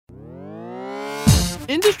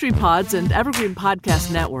Industry Pods and Evergreen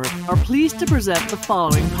Podcast Network are pleased to present the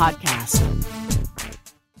following podcast.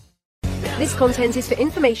 This content is for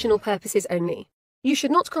informational purposes only. You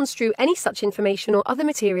should not construe any such information or other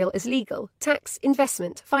material as legal, tax,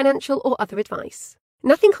 investment, financial, or other advice.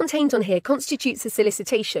 Nothing contained on here constitutes a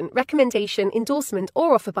solicitation, recommendation, endorsement,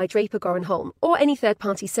 or offer by Draper Goren Holm or any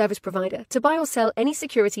third-party service provider to buy or sell any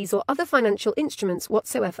securities or other financial instruments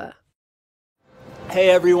whatsoever. Hey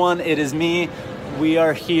everyone, it is me. We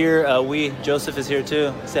are here. Joseph is here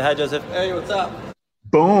too. Say hi, Joseph. Hey, what's up?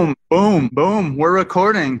 Boom, boom, boom. We're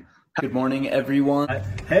recording. Good morning, everyone.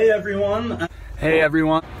 Hey everyone. Hey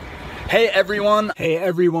everyone. Hey everyone. Hey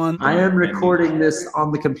everyone. I am recording this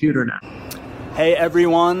on the computer now. Hey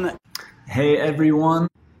everyone. Hey everyone.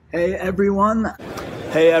 Hey everyone.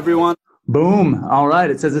 Hey everyone. Boom. All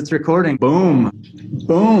right. It says it's recording. Boom,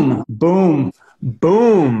 boom, boom,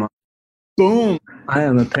 boom, boom. I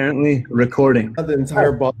am apparently recording. The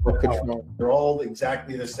entire bottle of control. They're all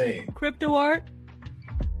exactly the same. Crypto art,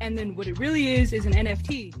 and then what it really is an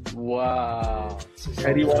NFT. Wow.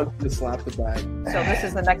 Eddie wants to slap the bag. So this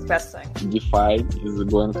is the next best thing. DeFi is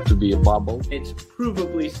going to be a bubble. It's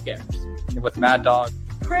provably scarce. With Mad Dog.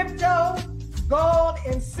 Crypto, gold,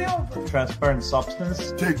 and silver. Transparent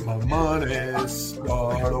substance. Take my money,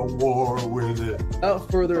 start a war with it. Without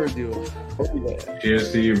further ado.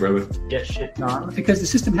 Cheers to you, brother. Get shit done. Because the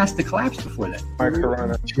system has to collapse before that.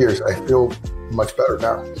 Corona. Cheers. I feel much better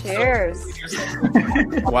now. Cheers.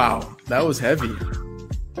 Wow, that was heavy.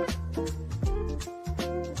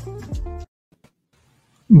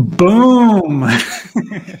 Boom.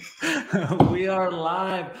 We are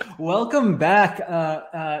live. Welcome back.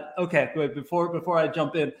 Okay, wait, before I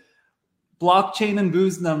jump in, Blockchain and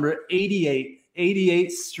Booze number 88.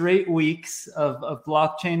 88 straight weeks of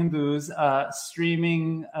Blockchain and Booze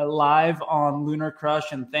streaming live on Lunar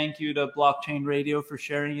Crush, and thank you to Blockchain Radio for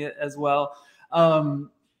sharing it as well. I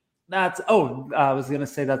was gonna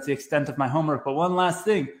say that's the extent of my homework, but one last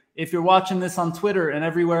thing. If you're watching this on Twitter and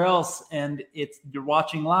everywhere else and you're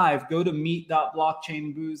watching live, go to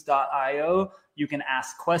meet.blockchainbooze.io. You can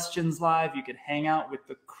ask questions live. You can hang out with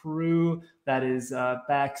the crew that is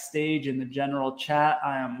backstage in the general chat.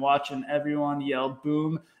 I am watching everyone yell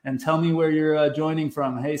boom and tell me where you're joining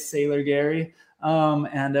from. Hey, Sailor Gary,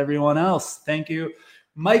 and everyone else. Thank you.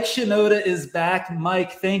 Mike Shinoda is back.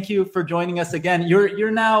 Mike, thank you for joining us again.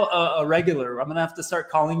 You're now a regular. I'm gonna have to start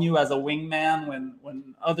calling you as a wingman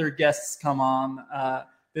when other guests come on.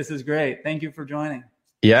 This is great. Thank you for joining.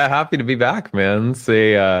 Yeah, happy to be back, man.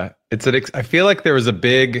 I feel like there was a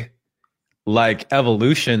big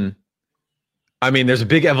evolution. I mean, there's a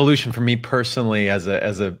big evolution for me personally as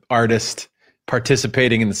a artist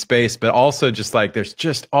participating in the space, but also just there's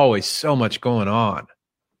just always so much going on.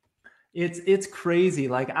 It's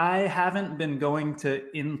crazy. I haven't been going to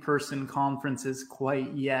in-person conferences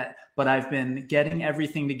quite yet, but I've been getting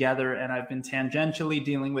everything together and I've been tangentially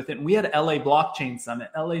dealing with it. And we had LA Blockchain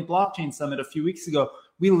Summit a few weeks ago.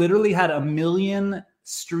 We literally had 1 million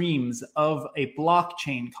streams of a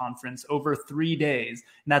blockchain conference over 3 days.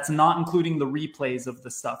 And that's not including the replays of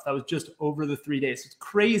the stuff. That was just over the 3 days. It's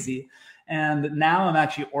crazy. And now I'm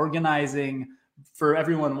actually organizing for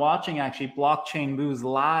everyone watching, actually, Blockchain Booze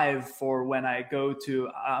live for when I'm going to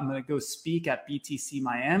go speak at BTC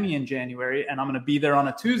Miami in January, and I'm going to be there on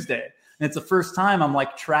a Tuesday. And it's the first time I'm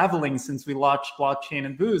traveling since we launched Blockchain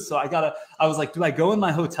and Booze. So I was like, do I go in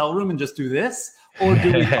my hotel room and just do this? Or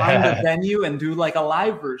do we find a venue and do a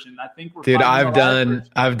live version? I think we're I've done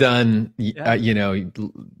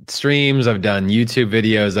streams, I've done YouTube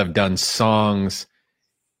videos, I've done songs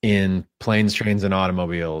in planes, trains, and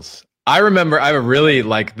automobiles. I remember I really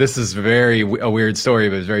this is a weird story,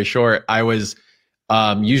 but it's very short. I was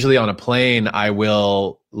usually on a plane. I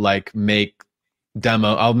will make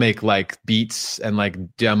demo. I'll make beats and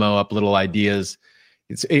demo up little ideas.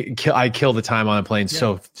 I kill the time on a plane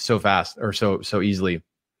so fast or so easily.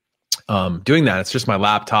 Doing that, it's just my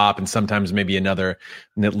laptop and sometimes maybe another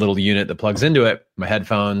little unit that plugs into it, my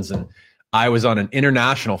headphones. And I was on an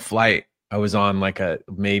international flight. I was on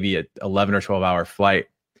maybe an 11 or 12 hour flight.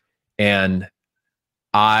 And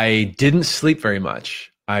I didn't sleep very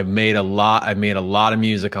much. I made a lot of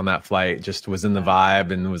music on that flight, just was in the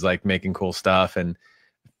vibe and was making cool stuff and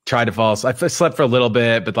tried to fall asleep. I slept for a little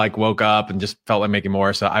bit, but woke up and just felt like making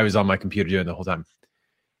more. So I was on my computer doing it the whole time.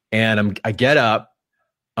 And I get up,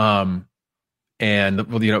 and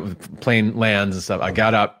the plane lands and stuff. I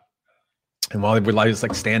got up, and while I was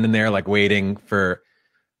standing there, waiting for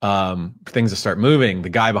things to start moving, the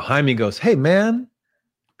guy behind me goes, "Hey man,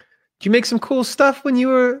 did you make some cool stuff when you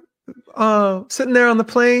were sitting there on the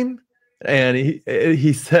plane?" And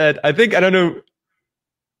he said, I don't know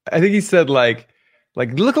think he said like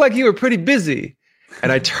look like you were pretty busy.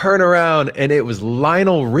 And I turn around and it was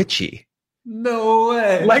Lionel Richie. No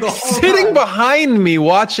way. Like sitting behind me,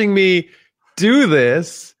 watching me do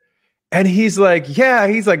this. And he's like,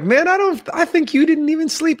 man, I think you didn't even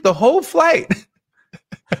sleep the whole flight.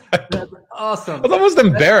 That's awesome. I was almost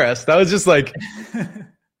embarrassed. I was just like,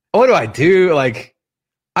 what do I do? Like,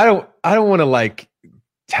 I don't want to like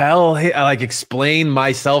tell him, like explain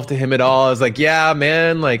myself to him at all. I was like, yeah,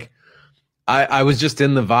 man, like I was just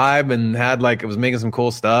in the vibe and had like, I was making some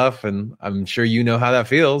cool stuff and I'm sure you know how that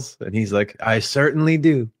feels. And he's like, I certainly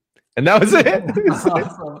do. And that was it.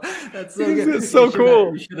 Awesome. That's so good. It's so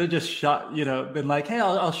cool. You should have just shot, been like, hey,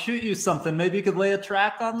 I'll shoot you something. Maybe you could lay a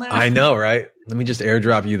track on there. I know, right? Let me just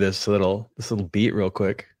airdrop you this little beat real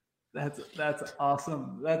quick. That's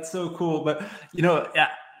awesome. That's so cool. But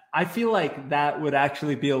I feel like that would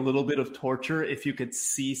actually be a little bit of torture if you could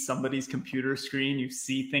see somebody's computer screen, you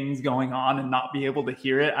see things going on and not be able to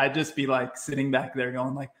hear it. I'd just be like sitting back there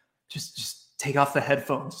going like, just take off the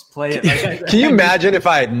headphones, just play it. Like, can you imagine if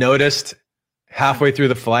I had noticed halfway through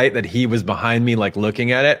the flight that he was behind me, like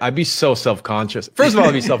looking at it? I'd be so self-conscious. First of all,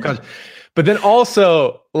 I'd be self-conscious, but then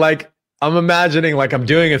also like, I'm imagining like I'm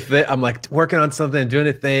doing a thing. I'm like working on something, doing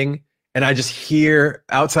a thing. And I just hear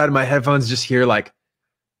outside of my headphones, just hear like,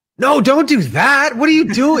 no, don't do that. What are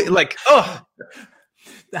you doing? Like, oh,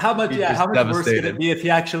 how much worse could it be if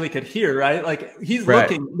he actually could hear, right? Like he's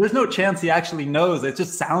looking, there's no chance he actually knows. It's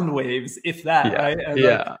just sound waves, if that, right? And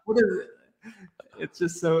like, what is it? It's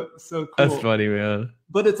just so cool. That's funny, man.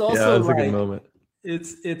 But it's also that's a good moment.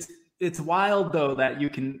 It's wild though that you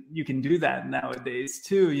can do that nowadays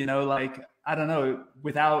too. Like I don't know,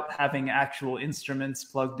 without having actual instruments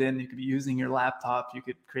plugged in, you could be using your laptop. You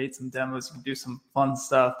could create some demos. You could do some fun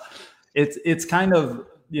stuff. It's kind of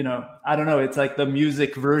I don't know. It's like the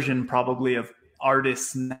music version probably of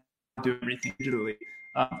artists now do everything digitally.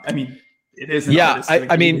 I mean, it is. Yeah,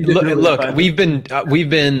 I mean, look,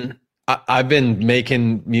 I've been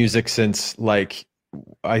making music since like.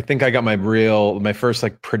 I think I got my first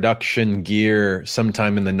like production gear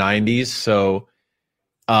sometime in the 90s. So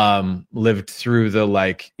lived through the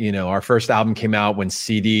like, our first album came out when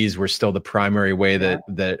CDs were still the primary way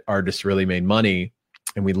that artists really made money.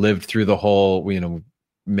 And we lived through the whole,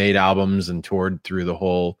 made albums and toured through the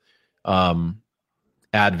whole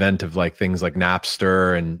advent of like things like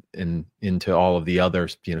Napster and into all of the other,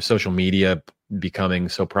 social media becoming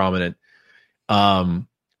so prominent.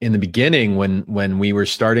 In the beginning, when we were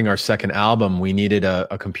starting our second album, we needed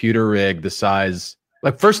a computer rig the size.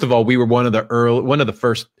 Like, first of all, we were one of the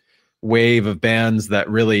first wave of bands that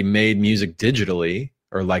really made music digitally,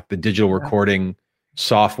 or like the digital recording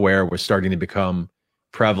software was starting to become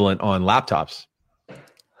prevalent on laptops.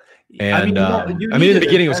 And in the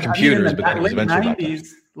beginning it was computers, but then it was eventually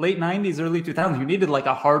late 90s, early 2000s. You needed like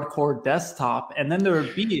a hardcore desktop, and then there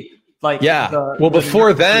would be. Like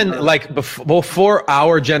before then, like before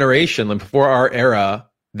our generation, like before our era,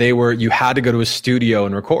 you had to go to a studio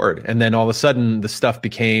and record. And then all of a sudden the stuff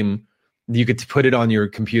became, you could put it on your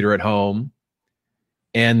computer at home.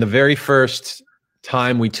 And the very first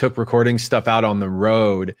time we took recording stuff out on the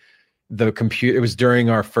road, it was during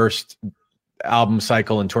our first album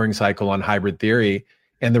cycle and touring cycle on Hybrid Theory.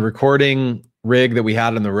 And the recording rig that we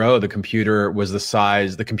had on the road, the computer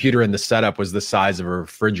and the setup was the size of a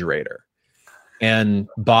refrigerator. And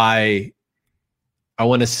by, I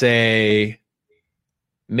want to say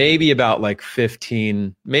maybe about like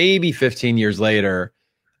 15 years later,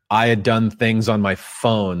 I had done things on my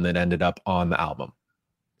phone that ended up on the album.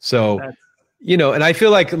 So, and I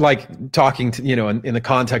feel like talking to, in the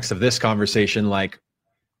context of this conversation, like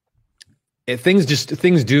things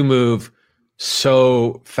do move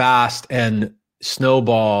so fast and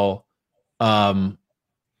snowball.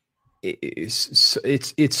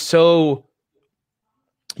 It's so,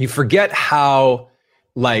 you forget how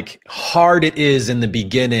like hard it is in the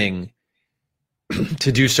beginning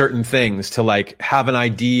to do certain things, to like have an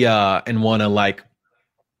idea and want to like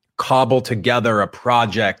cobble together a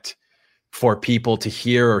project for people to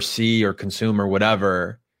hear or see or consume or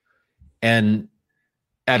whatever. And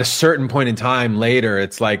at a certain point in time later,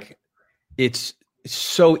 it's like, it's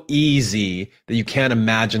so easy that you can't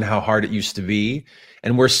imagine how hard it used to be.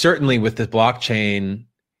 And we're certainly with the blockchain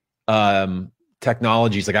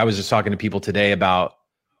technologies. Like I was just talking to people today about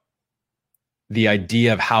the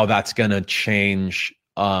idea of how that's going to change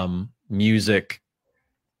music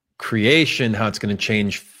creation, how it's going to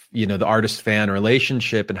change, the artist-fan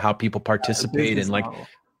relationship and how people participate in like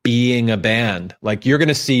being a band. Like you're going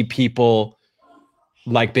to see people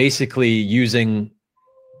like basically using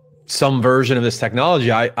some version of this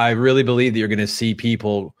technology. I really believe that you're going to see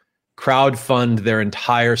people crowdfund their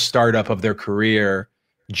entire startup of their career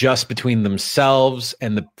just between themselves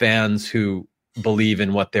and the fans who believe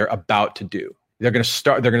in what they're about to do. They're going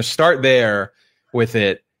to start there with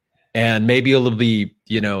it, and maybe it'll be,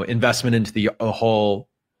 investment into the whole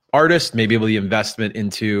artist, maybe it'll be investment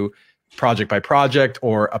into project by project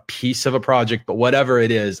or a piece of a project, but whatever it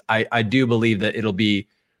is, I do believe that it'll be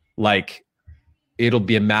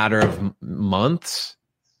a matter of months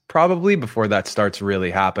probably before that starts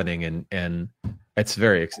really happening, and it's a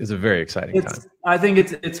very exciting time. I think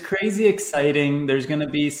it's crazy exciting. There's going to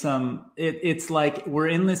be it's like we're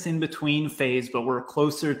in this in between phase, but we're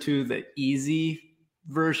closer to the easy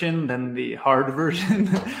version than the hard version.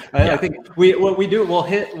 I think I'm going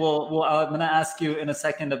to ask you in a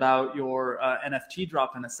second about your NFT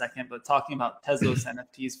drop in a second, but talking about Tezos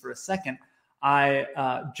NFTs for a second, I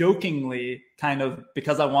jokingly kind of,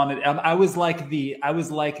 because I was like the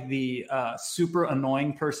super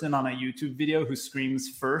annoying person on a YouTube video who screams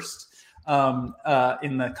first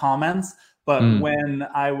in the comments. But when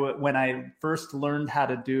I first learned how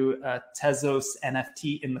to do a Tezos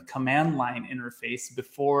NFT in the command line interface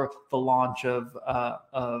before the launch of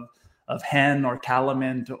Hen or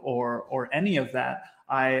Calamint or any of that,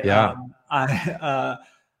 I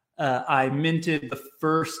minted the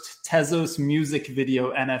first Tezos music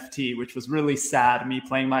video NFT, which was really sad. Me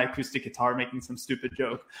playing my acoustic guitar, making some stupid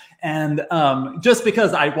joke, and just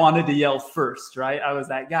because I wanted to yell first, right? I was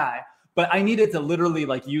that guy. But I needed to literally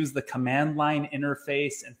use the command line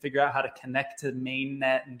interface and figure out how to connect to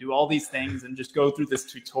mainnet and do all these things and just go through this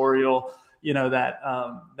tutorial,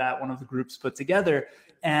 that one of the groups put together.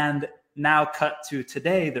 And now cut to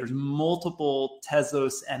today, there's multiple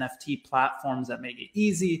Tezos NFT platforms that make it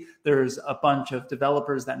easy. There's a bunch of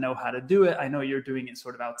developers that know how to do it. I know you're doing it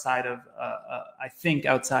sort of outside of,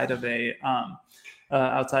 outside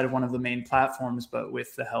of one of the main platforms, but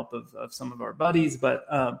with the help of some of our buddies. But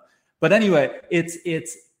anyway,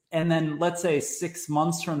 it's and then let's say 6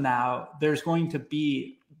 months from now, there's going to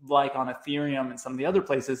be on Ethereum and some of the other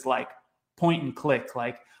places point and click.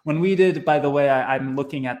 When we did, by the way, I'm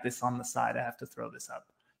looking at this on the side. I have to throw this up.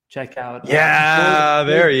 Check out. Yeah,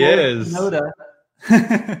 there he is. Shinoda.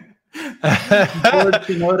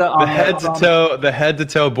 The head to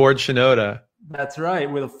toe board Shinoda. That's right,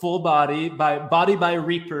 with a full body by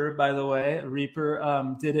Reaper, by the way.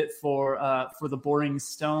 Reaper did it for the Boring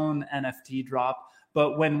Stone NFT drop.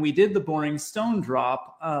 But when we did the Boring Stone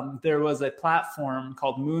drop, there was a platform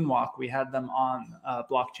called Moonwalk. We had them on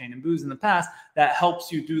Blockchain and Booze in the past that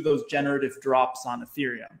helps you do those generative drops on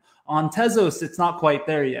Ethereum. On Tezos, it's not quite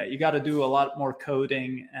there yet. You got to do a lot more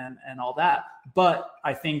coding and all that. But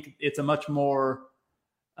I think it's a much more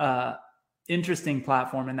interesting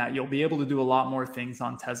platform in that you'll be able to do a lot more things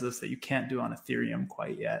on Tezos that you can't do on Ethereum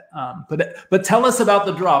quite yet. But tell us about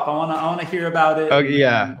the drop. I want to hear about it. Oh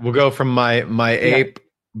yeah, we'll go from my ape.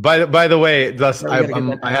 By the way,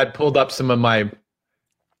 I had pulled up some of my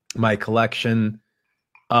collection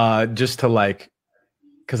just to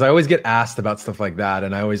because I always get asked about stuff like that,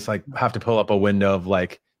 and I always have to pull up a window of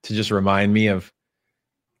to just remind me of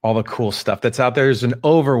all the cool stuff that's out there. There's an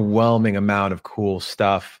overwhelming amount of cool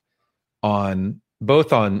stuff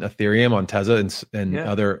both on Ethereum, on Tezos, and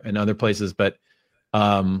other places. But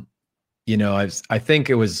I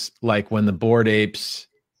think it was when the Bored Apes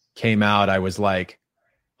came out, I was like,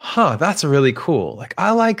 that's really cool.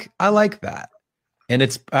 I like that.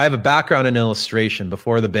 And I have a background in illustration.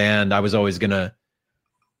 Before the band, I had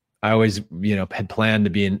planned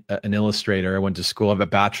to be an illustrator. I went to school. I have a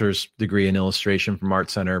bachelor's degree in illustration from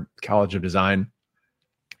Art Center College of Design.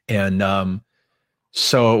 And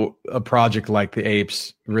so a project like the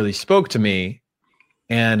Apes really spoke to me.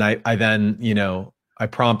 And I then, I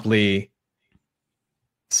promptly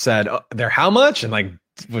said, they're how much? And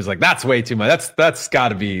was that's way too much. That's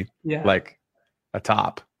gotta be a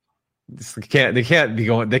top. They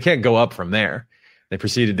can't go up from there. They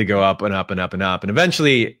proceeded to go up and up and up and up. And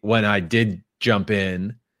eventually when I did jump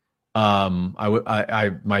in,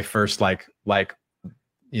 my first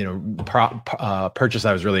purchase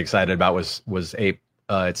I was really excited about was Ape.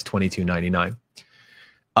 It's $22.99.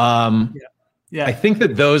 I think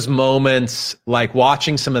that those moments,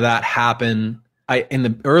 watching some of that happen, in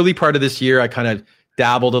the early part of this year, I kind of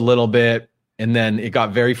dabbled a little bit, and then it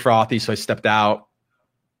got very frothy, so I stepped out,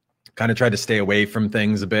 kind of tried to stay away from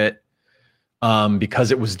things a bit, because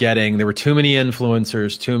there were too many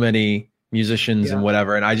influencers, too many musicians and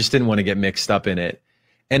whatever, and I just didn't want to get mixed up in it.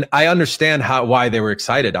 And I understand why they were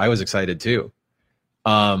excited. I was excited too.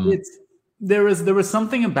 There was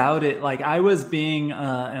something about it. I was being,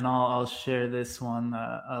 and I'll share this one.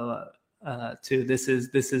 too. This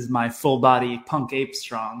is my full body punk ape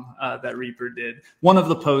strong that Reaper did. One of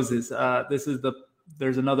the poses.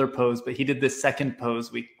 There's another pose, but he did this second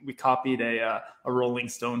pose. We copied a Rolling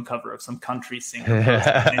Stone cover of some country singer pose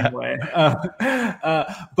the same way.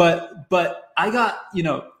 But I got,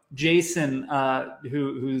 Jason,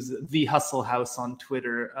 who's the Hustle House on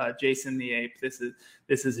Twitter, Jason the Ape. This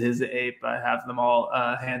is his ape. I have them all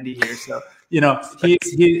handy here. So he's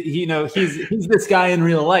this guy in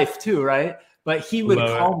real life too, right? But he would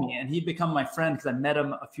call me, and he'd become my friend because I met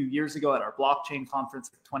him a few years ago at our blockchain conference,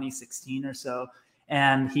 2016 or so.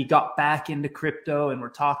 And he got back into crypto, and we're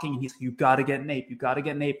talking. And he's like, "You got to get an ape. You got to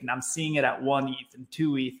get an ape." And I'm seeing it at 1 ETH and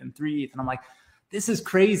 2 ETH and 3 ETH, and I'm like, this is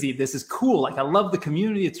crazy. This is cool. Like, I love the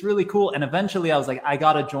community. It's really cool. And eventually I was like, I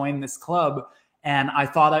got to join this club. And I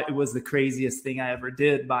thought it was the craziest thing I ever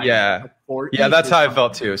did. That's how I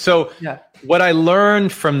felt too. So what I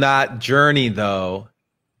learned from that journey though,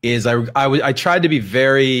 is I tried to be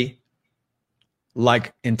very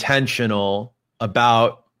intentional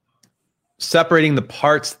about separating the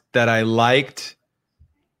parts that I liked,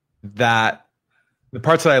 and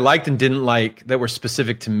didn't like that were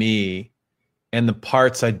specific to me, and the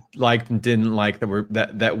parts I liked and didn't like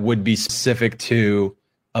that would be specific to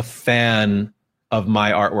a fan of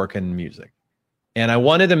my artwork and music. And I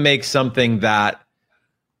wanted to make something that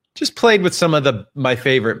just played with some of my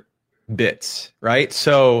favorite bits, right?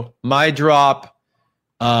 So my drop,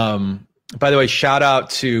 by the way, shout out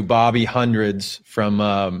to Bobby Hundreds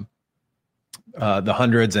from the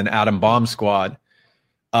Hundreds and Atom Bomb Squad,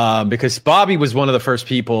 because Bobby was one of the first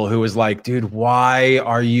people who was like, dude, why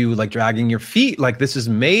are you dragging your feet? This is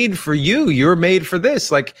made for you. You're made for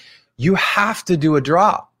this. You have to do a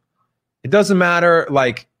drop. It doesn't matter.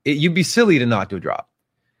 You'd be silly to not do a drop.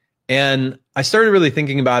 And I started really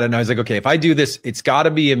thinking about it, and I was like, okay, if I do this, it's got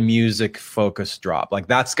to be a music focused drop.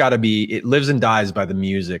 That's got to be, it lives and dies by the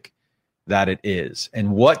music that it is.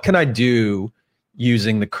 And what can I do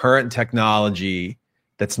using the current technology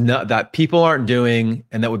that people aren't doing,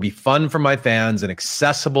 and that would be fun for my fans and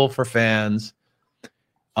accessible for fans,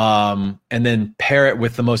 and then pair it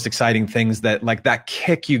with the most exciting things that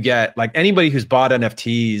kick you get. Anybody who's bought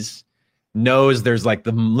NFTs knows there's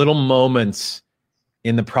the little moments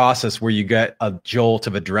in the process where you get a jolt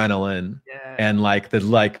of adrenaline and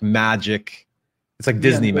the magic. It's like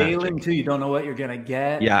Disney magic too. You don't know what you're gonna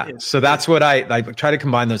get. Yeah. So that's what I try to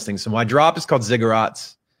combine those things. So my drop is called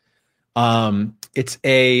Ziggurats. I'm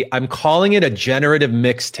calling it a generative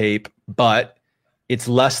mixtape, but it's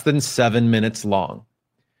less than 7 minutes long.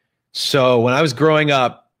 So when I was growing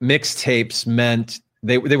up, mixtapes meant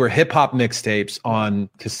they were hip hop mixtapes on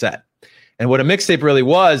cassette. And what a mixtape really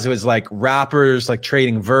was rappers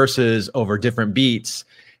trading verses over different beats.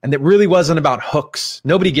 And it really wasn't about hooks.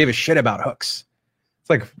 Nobody gave a shit about hooks.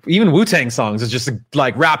 It's even Wu-Tang songs is just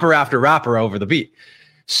rapper after rapper over the beat.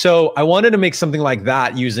 So I wanted to make something like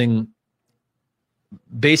that using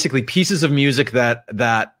basically pieces of music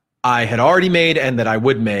that I had already made and that I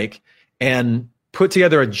would make, and put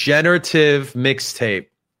together a generative mixtape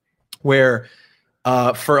where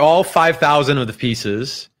for all 5,000 of the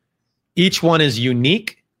pieces, each one is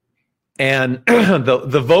unique, and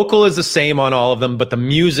the vocal is the same on all of them, but the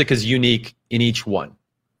music is unique in each one.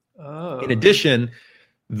 Oh. In addition,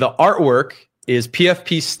 the artwork is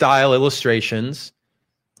PFP style illustrations,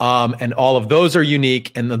 and all of those are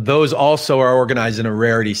unique, and those also are organized in a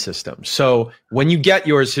rarity system. So when you get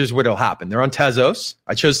yours, here's what will happen. They're on Tezos.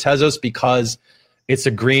 I chose Tezos because it's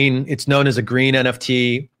known as a green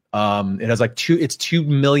NFT. It has it's 2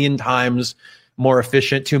 million times more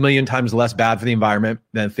efficient, 2 million times less bad for the environment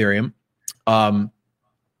than Ethereum.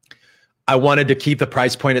 I wanted to keep the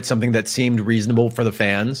price point at something that seemed reasonable for the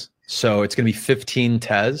fans. So it's going to be 15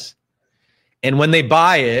 Tez. And when they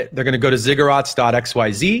buy it, they're going to go to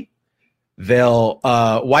ziggurats.xyz. They'll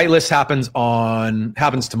whitelist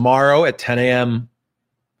happens tomorrow at 10 a.m.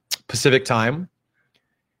 Pacific time.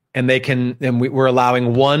 And we're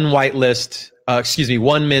allowing one mint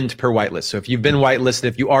per whitelist. So if you've been whitelisted,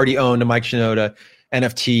 if you already owned a Mike Shinoda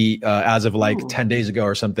NFT as of 10 days ago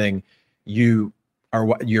or something, you're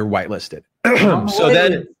whitelisted. So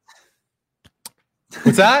then,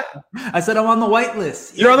 what's that? I said I'm on the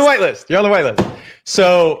whitelist. You're on the whitelist. You're on the whitelist.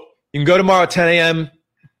 So you can go tomorrow at 10 a.m.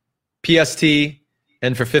 PST,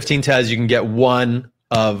 and for 15 Tez, you can get one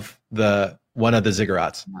of the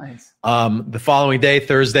Ziggurats. Nice. The following day,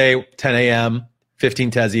 Thursday, 10 a.m.,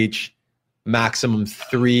 15 Tez each, maximum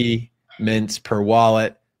 3 mints per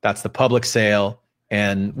wallet. That's the public sale.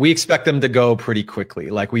 And we expect them to go pretty quickly.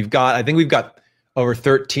 I think we've got over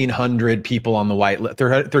 1,300 people on the whitelist,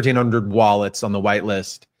 1,300 wallets on the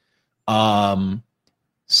whitelist.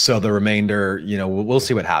 So the remainder, you know, we'll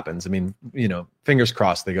see what happens. I mean, you know, fingers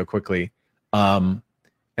crossed they go quickly. And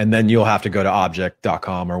then you'll have to go to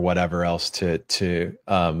object.com or whatever else to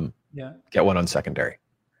get one on secondary.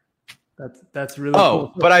 That's really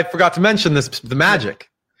cool. But I forgot to mention the magic.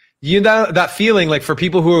 You know, that feeling, like for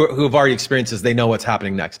people who have already experienced this, they know what's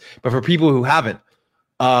happening next. But for people who haven't,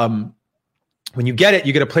 when you get it,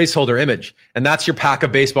 you get a placeholder image, and that's your pack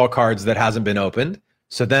of baseball cards that hasn't been opened.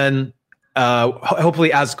 So then,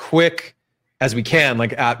 hopefully, as quick as we can,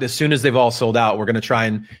 like as soon as they've all sold out, we're going to try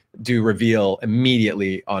and do reveal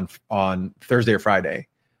immediately on Thursday or Friday.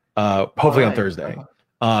 Hopefully on Thursday,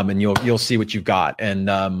 and you'll see what you've got.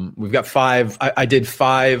 And we've got 5. I did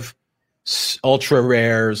 5 ultra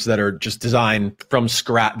rares that are just designed from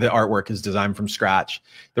scratch. The artwork is designed from scratch.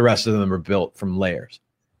 The rest of them are built from layers.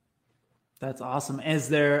 That's awesome. Is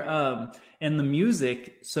there and the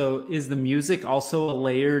music? So is the music also a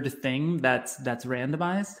layered thing that's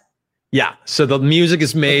randomized? Yeah. So the music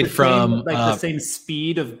is made from the same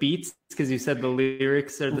speed of beats, because you said the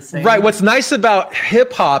lyrics are the same. Right. What's nice about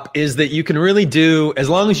hip hop is that you can really do, as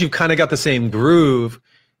long as you've kind of got the same groove,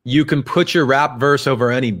 you can put your rap verse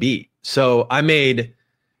over any beat. So I made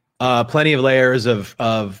plenty of layers of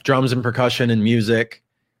drums and percussion and music,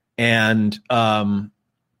 and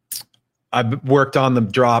I worked on the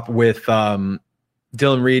drop with Dylan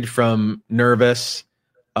Reed from Nervous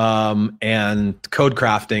and Code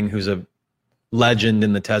Crafting, who's a legend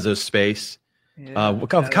in the Tezos space. Yeah,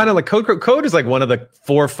 kind of like Code is like one of the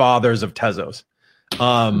forefathers of Tezos.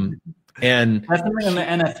 And definitely in the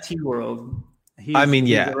NFT world.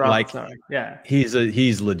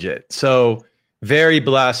 He's legit. So very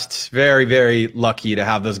blessed, very, very lucky to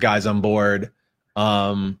have those guys on board.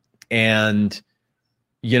 And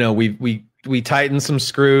you know, we tightened some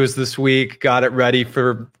screws this week, got it ready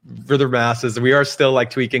for the masses. We are still like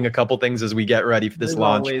tweaking a couple things as we get ready for this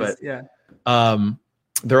launch, but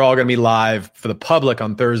they're all going to be live for the public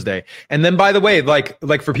on Thursday. And then, by the way,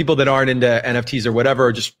 like for people that aren't into NFTs or whatever,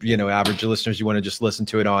 or just, you know, average listeners, you want to just listen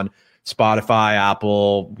to it on Spotify,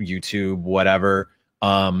 Apple, YouTube, whatever.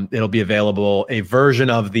 It'll be available. A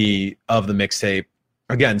version of the mixtape,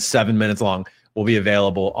 again, 7 minutes long, will be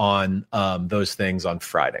available on those things on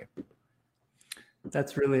Friday.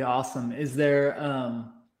 That's really awesome. Is there,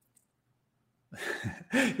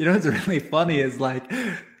 you know, what's really funny is like,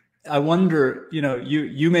 I wonder, you know,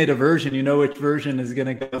 you made a version, you know which version is going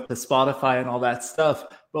to go to Spotify and all that stuff.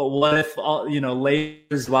 But what if, you know,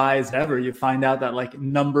 layers wise ever, you find out that like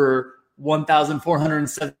number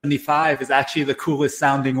 1475 is actually the coolest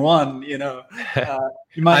sounding one, you know?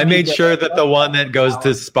 I made sure that the one that goes to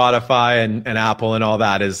Spotify and Apple and all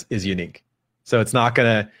that is unique. So it's not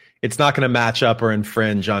gonna match up or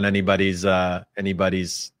infringe on anybody's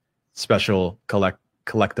special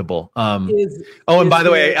collectible. And by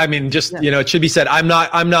the way, I mean, just, you know, it should be said, I'm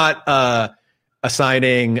not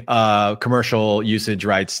assigning commercial usage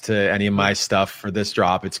rights to any of my stuff for this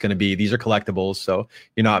drop. It's going to be, these are collectibles, so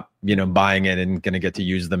you're not, you know, buying it and going to get to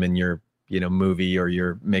use them in your, you know, movie or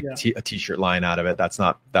your a t-shirt line out of it. That's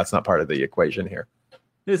not part of the equation here.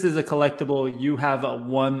 This is a collectible. You have a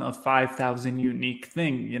 1 of 5,000 unique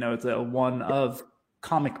thing. You know, it's a 1 of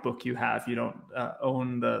comic book you have. You don't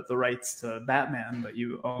own the rights to Batman, but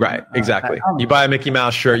you own exactly. You buy a Mickey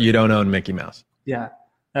Mouse shirt, you don't own Mickey Mouse. Yeah,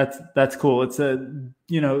 that's cool. It's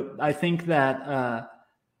you know, I think that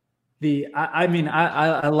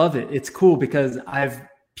I love it. It's cool because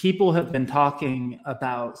people have been talking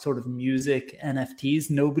about sort of music NFTs.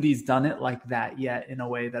 Nobody's done it like that yet in a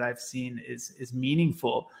way that I've seen is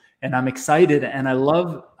meaningful. And I'm excited, and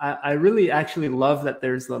I really actually love that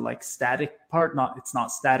there's the like static part. It's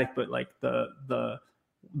not static, but like the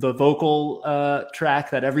vocal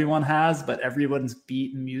track that everyone has, but everyone's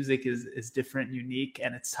beat and music is different, and unique,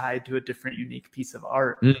 and it's tied to a different, unique piece of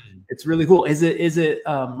art. Mm-hmm. It's really cool. Is it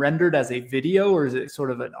rendered as a video, or is it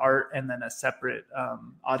sort of an art and then a separate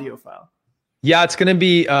audio file? Yeah, it's going to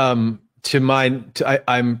be I'm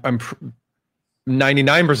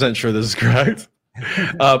 99% sure this is correct.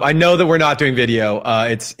 I know that we're not doing video.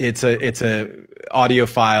 It's a audio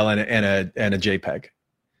file and a JPEG.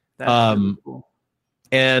 That's really cool.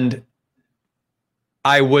 And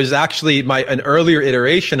I was actually an earlier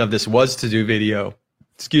iteration of this was to do video.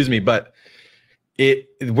 Excuse me, but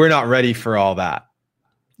we're not ready for all that.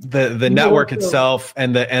 The network itself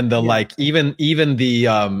and the like even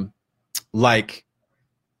the like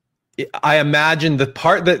I imagine the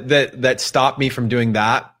part that stopped me from doing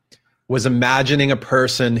that was imagining a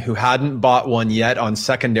person who hadn't bought one yet on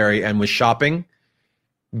secondary and was shopping,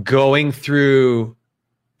 going through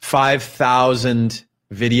 5,000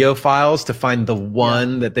 video files to find the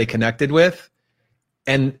one that they connected with,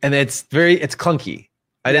 and it's clunky.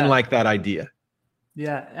 I didn't like that idea.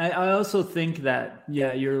 Yeah, I also think that,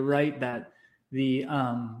 you're right that the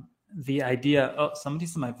idea. Oh, somebody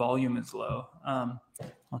said my volume is low.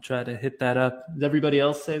 I'll try to hit that up. Does everybody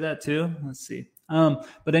else say that too? Let's see.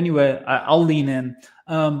 But anyway, I'll lean in.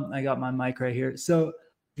 I got my mic right here. So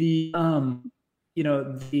the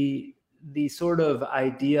the sort of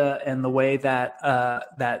idea and the way that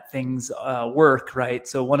that things work, right?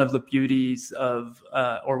 So one of the beauties of,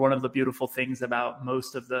 or one of the beautiful things about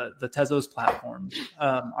most of the Tezos platforms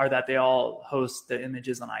are that they all host the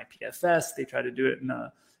images on IPFS. They try to do it in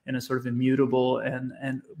a sort of immutable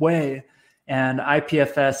and way. And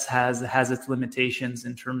IPFS has its limitations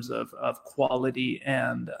in terms of quality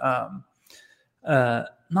and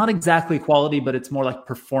not exactly quality, but it's more like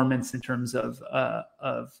performance in terms of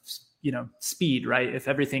speed, right? If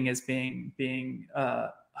everything is being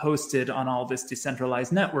hosted on all this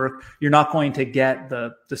decentralized network, you're not going to get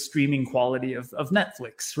the streaming quality of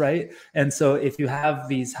Netflix, right? And so if you have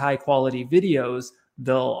these high quality videos,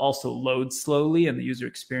 they'll also load slowly and the user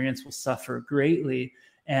experience will suffer greatly.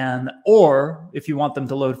 Or if you want them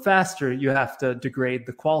to load faster, you have to degrade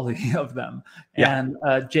the quality of them. Yeah. And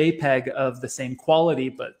a JPEG of the same quality,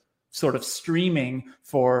 but sort of streaming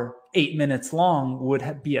for 8 minutes long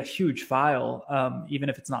would be a huge file, even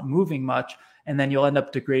if it's not moving much. And then you'll end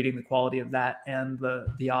up degrading the quality of that and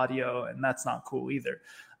the audio, and that's not cool either.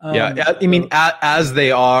 I mean, as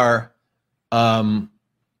they are,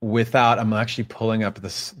 without, I'm actually pulling up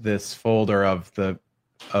this folder of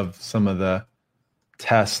some of the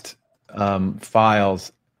test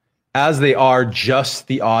files, as they are, just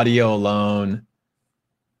the audio alone,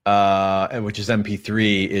 which is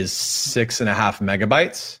MP3, is 6.5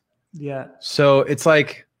 megabytes. Yeah. So it's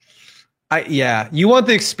like, you want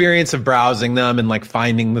the experience of browsing them and like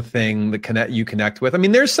finding the thing that you connect with. I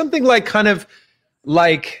mean, there's something like kind of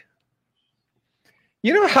like,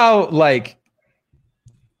 you know how like,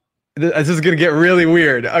 this is going to get really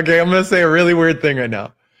weird. Okay, I'm going to say a really weird thing right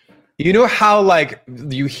now. You know how like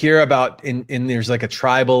you hear about in there's like a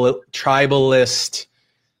tribalist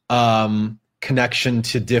connection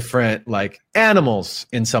to different like animals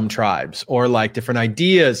in some tribes, or like different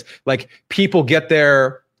ideas, like people get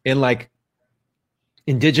there in like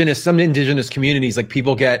some indigenous communities, like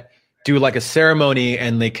people do like a ceremony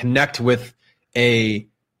and they connect with a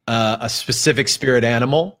specific spirit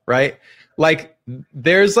animal, right? Like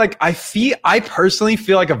there's like, I personally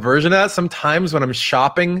feel like a version of that sometimes when I'm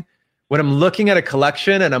shopping, when I'm looking at a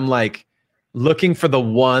collection and I'm like looking for the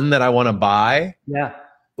one that I want to buy. Yeah.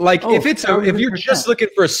 Like if you're just looking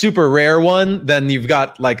for a super rare one, then you've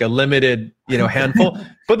got like a limited, handful.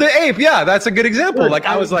 But the ape, that's a good example. Like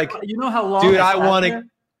I was like, you know how long, dude, I want to.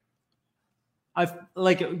 I've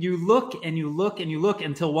like you look and you look and you look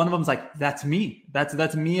until one of them's like, that's me.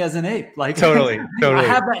 That's me as an ape. Like totally. I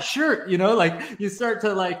have that shirt. Like you start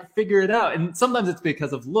to like figure it out, and sometimes it's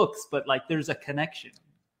because of looks, but like there's a connection.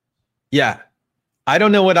 Yeah, I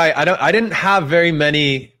don't know what I didn't have very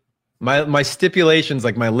many. My stipulations,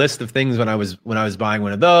 like my list of things when I was buying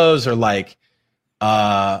one of those, or like,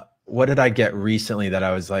 what did I get recently that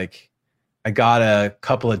I was like, I got a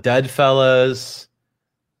couple of Dead Fellas,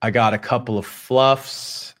 I got a couple of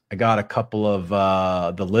Fluffs, I got a couple of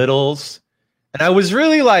the Littles, and I was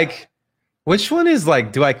really like, which one is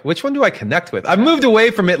like, which one do I connect with? I've moved away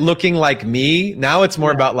from it looking like me. Now it's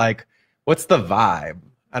more about like, what's the vibe?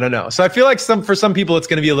 I don't know. So I feel like for some people, it's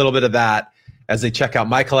going to be a little bit of that as they check out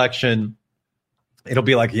my collection. It'll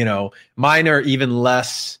be like, mine are even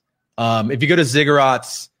less. If you go to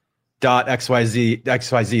ziggurats.xyz, that's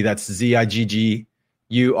ziggurats.xyz,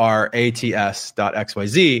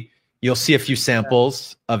 you'll see a few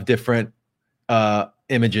samples of different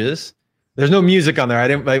images. There's no music on there.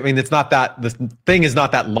 It's not that, the thing is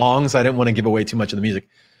not that long, so I didn't want to give away too much of the music.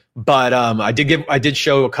 But I did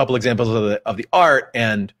show a couple examples of the art,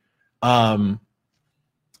 and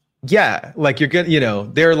like you're good,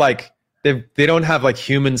 they're like they don't have like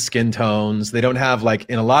human skin tones. They don't have like,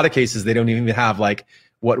 in a lot of cases, they don't even have like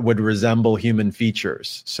what would resemble human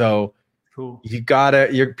features. So cool.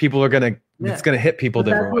 People are gonna it's gonna hit people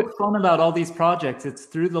different ways. That's what's fun about all these projects. It's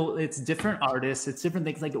it's different artists, it's different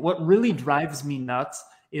things. Like what really drives me nuts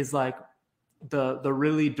is like the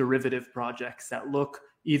really derivative projects that look,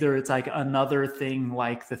 either it's like another thing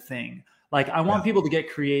like the thing. Like I want people to get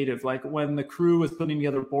creative. Like when the crew was putting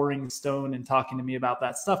together Boring Stone and talking to me about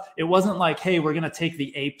that stuff, it wasn't like, hey, we're going to take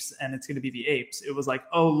the apes and it's going to be the apes. It was like,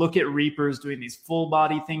 oh, look at Reapers doing these full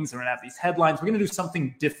body things. We're going to have these headlines. We're going to do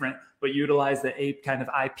something different, but utilize the ape kind of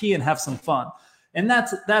IP and have some fun. And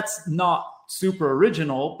that's not super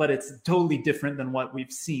original, but it's totally different than what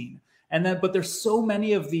we've seen. And then, but there's so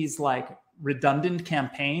many of these like redundant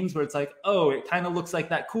campaigns where it's like, oh, it kind of looks like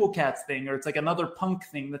that Cool Cats thing, or it's like another punk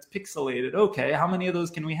thing that's pixelated. Okay, how many of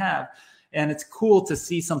those can we have? And it's cool to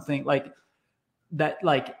see something like that,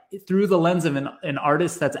 like through the lens of an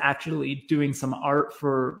artist that's actually doing some art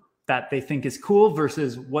for that they think is cool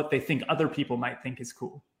versus what they think other people might think is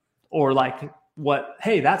cool. Or like what,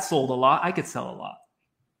 hey, that sold a lot, I could sell a lot.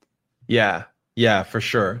 Yeah, for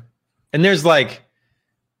sure. And there's like,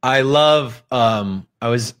 I love, one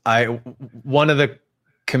of the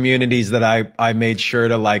communities that I made sure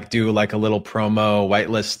to like do like a little promo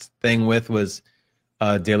whitelist thing with was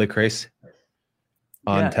Daily Craze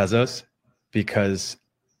on Tezos, because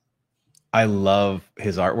I love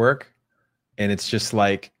his artwork, and it's just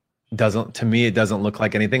like, it doesn't look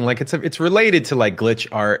like anything. Like it's related to like glitch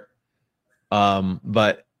art.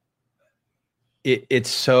 But it's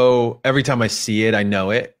so, every time I see it, I know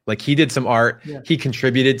it. Like he did some art. Yeah. He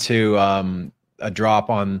contributed to a drop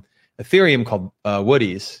on Ethereum called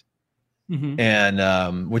Woody's,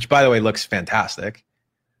 and which, by the way, looks fantastic.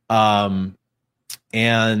 And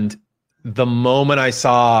the moment I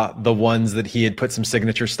saw the ones that he had put some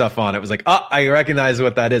signature stuff on, it was like, oh, I recognize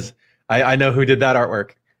what that is. I know who did that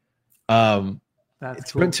artwork.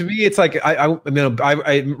 That's cool. To me, it's like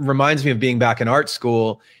it reminds me of being back in art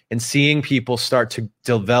school and seeing people start to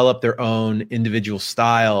develop their own individual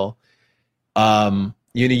style.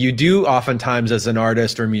 You do oftentimes as an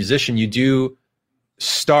artist or musician, you do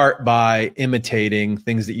start by imitating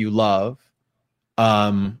things that you love,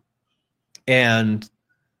 and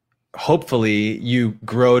hopefully you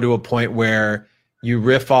grow to a point where you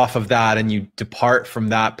riff off of that and you depart from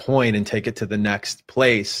that point and take it to the next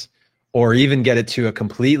place, or even get it to a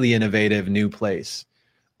completely innovative new place.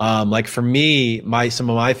 Like for me, some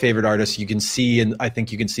of my favorite artists, you can see, and I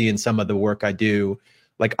think you can see in some of the work I do.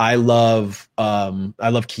 Like I love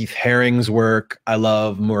Keith Haring's work. I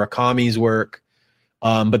love Murakami's work.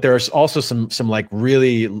 But there's also some like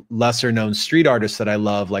really lesser known street artists that I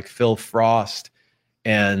love, like Phil Frost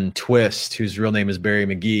and Twist, whose real name is Barry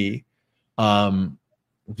McGee.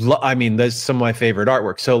 I mean, there's some of my favorite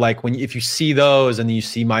artwork. So like if you see those and you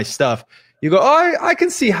see my stuff, you go, oh, I can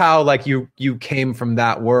see how like you came from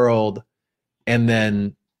that world. And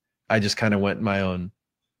then I just kind of went my own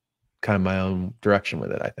direction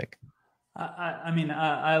with it, I think.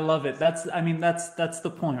 I love it. That's the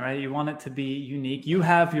point, right? You want it to be unique. You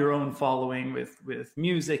have your own following with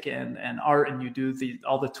music and art, and you do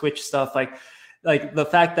all the Twitch stuff. Like the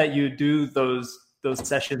fact that you do those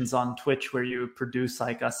sessions on Twitch where you produce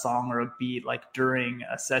like a song or a beat like during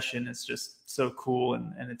a session is just so cool,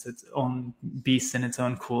 and it's its own beast and its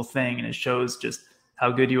own cool thing, and it shows just how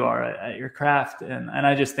good you are at your craft. And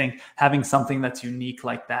I just think having something that's unique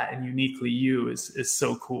like that and uniquely you is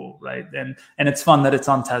so cool, right? And it's fun that it's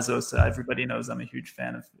on Tezos. Everybody knows I'm a huge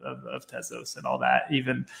fan of Tezos and all that.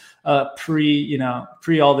 Even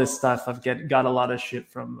pre all this stuff, I've got a lot of shit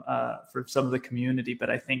from some of the community, but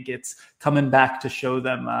I think it's coming back to show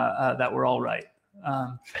them that we're all right.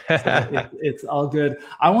 So it's all good.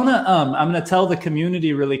 I'm gonna tell the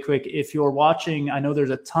community really quick, if you're watching, I know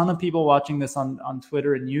there's a ton of people watching this on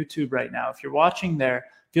Twitter and YouTube right now. If you're watching there,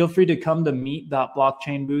 feel free to come to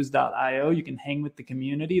meet.blockchainbooze.io. You can hang with the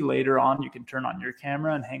community. Later on, you can turn on your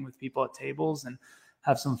camera and hang with people at tables and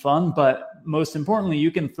have some fun. But most importantly,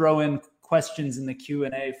 you can throw in questions in the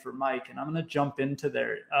Q&A for Mike, and I'm gonna jump into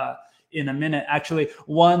there in a minute. Actually,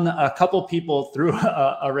 a couple people threw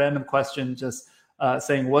a random question just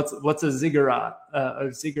saying what's a ziggurat,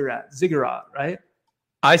 right?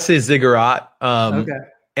 I say ziggurat. Okay.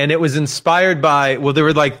 And it was inspired by, well,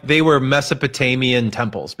 they were Mesopotamian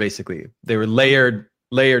temples, basically. They were layered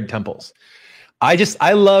temples. I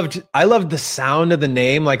loved the sound of the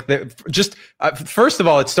name. Like first of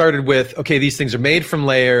all, it started with, okay, these things are made from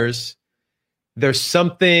layers. There's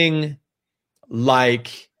something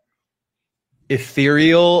like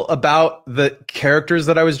ethereal about the characters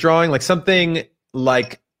that I was drawing, like something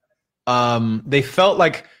like they felt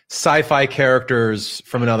like sci-fi characters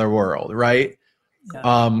from another world, right?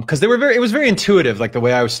 Yeah. Because it was very intuitive, like the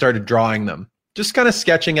way I started drawing them, just kind of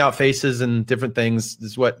sketching out faces and different things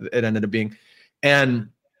is what it ended up being. And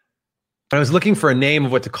I was looking for a name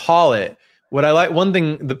of what to call it. What I like, one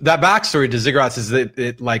thing, that backstory to ziggurats is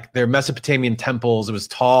that like they're Mesopotamian temples. It was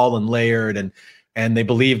tall and layered, and they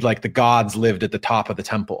believed like the gods lived at the top of the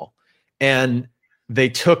temple. And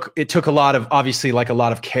it took a lot of, obviously, like a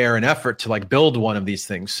lot of care and effort to like build one of these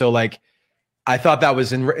things. So like, I thought that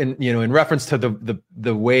was in reference to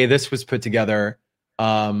the way this was put together.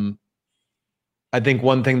 I think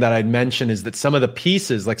one thing that I'd mention is that some of the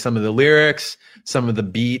pieces, like some of the lyrics, some of the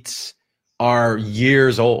beats are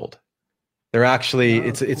years old. They're actually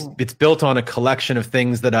it's built on a collection of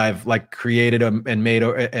things that I've like created and made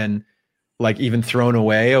and like even thrown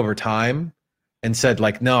away over time, and said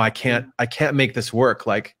like, no, I can't make this work.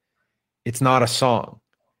 Like, it's not a song.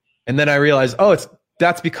 And then I realized,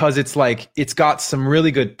 that's because it's like, it's got some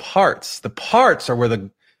really good parts. The parts are where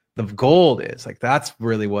the gold is. Like, that's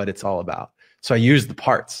really what it's all about. So I use the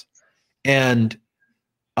parts. And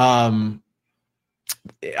I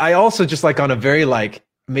also just like on a very like,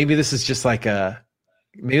 maybe this is a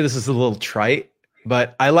little trite,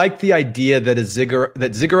 but I like the idea that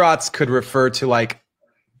that ziggurats could refer to like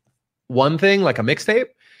one thing, like a mixtape,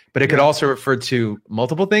 but it could also refer to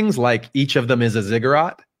multiple things, like each of them is a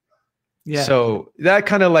ziggurat. Yeah. So that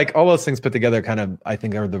kind of like all those things put together kind of, I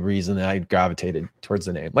think, are the reason that I gravitated towards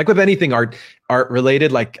the name. Like with anything art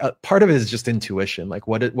related, like part of it is just intuition. Like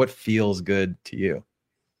what feels good to you.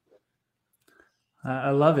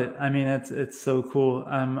 I love it. I mean, it's so cool.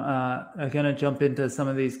 I'm gonna jump into some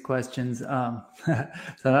of these questions.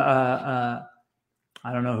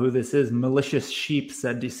 I don't know who this is. Malicious Sheep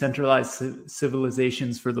said decentralized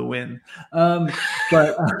civilizations for the win. But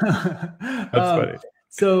that's funny.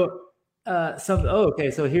 So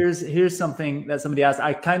okay. So here's something that somebody asked.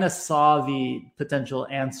 I kind of saw the potential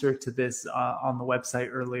answer to this on the website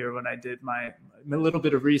earlier when I did a little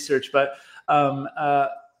bit of research, but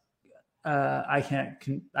I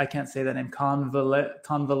can't say that name.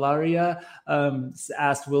 Convalaria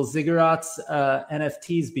asked, will Ziggurats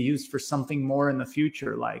NFTs be used for something more in the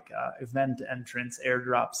future, like event entrance,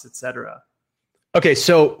 airdrops, etc.? Okay,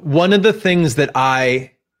 so one of the things that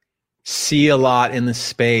I see a lot in the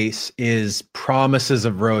space is promises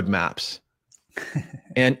of roadmaps.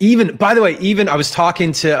 And even, by the way, I was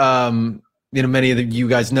talking to many of you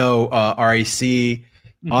guys know RAC.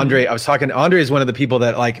 Andre, Andre is one of the people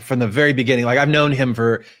that like from the very beginning, like I've known him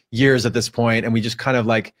for years at this point, and we just kind of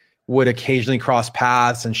like would occasionally cross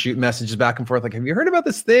paths and shoot messages back and forth. Like, have you heard about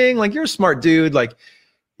this thing? Like, you're a smart dude. Like,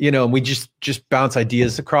 and we just bounce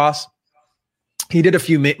ideas across. He did a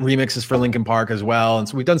few remixes for Linkin Park as well. And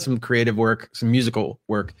so we've done some creative work, some musical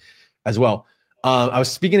work as well. I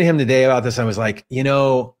was speaking to him today about this. I was like,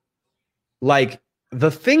 like,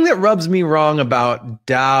 the thing that rubs me wrong about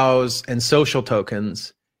DAOs and social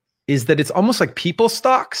tokens is that it's almost like people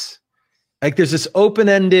stocks. Like there's this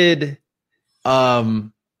open-ended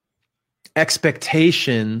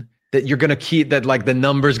expectation that you're going to keep, that like the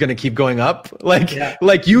number's going to keep going up. Like,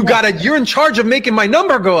 you're in charge of making my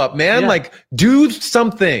number go up, man. Yeah. Like do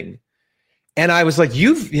something. And I was like,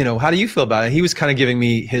 how do you feel about it? He was kind of giving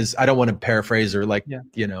me I don't want to paraphrase or like,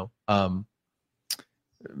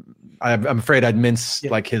 I'm afraid I'd mince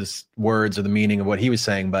like his words or the meaning of what he was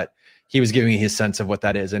saying, but he was giving me his sense of what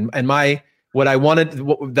that is. And what I wanted,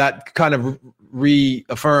 that kind of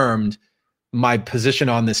reaffirmed my position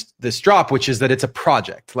on this drop, which is that it's a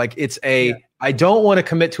project. Like I don't want to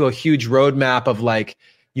commit to a huge roadmap of like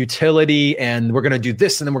utility and we're going to do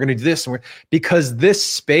this and then we're going to do this. Because this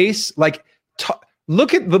space, like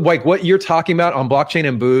look at what you're talking about on Blockchain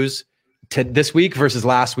and Booze this week versus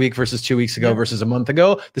last week versus 2 weeks ago versus a month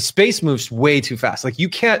ago. The space moves way too fast. Like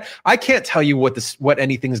I can't tell you what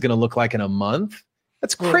anything is going to look like in a month.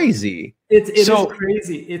 That's crazy. It is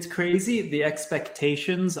crazy. It's crazy. The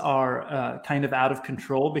expectations are kind of out of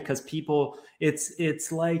control because people.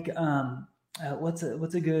 It's like what's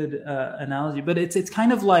a good analogy? But it's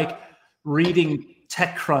kind of like reading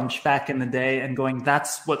TechCrunch back in the day and going,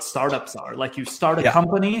 that's what startups are. Like you start a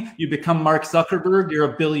company, you become Mark Zuckerberg, you're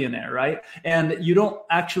a billionaire, right? And you don't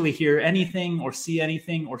actually hear anything or see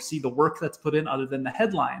the work that's put in other than the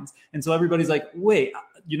headlines. And so everybody's like, wait,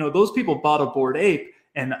 those people bought a Bored Ape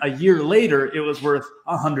and a year later it was worth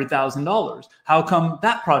 $100,000. How come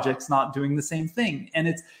that project's not doing the same thing?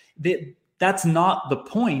 And that's not the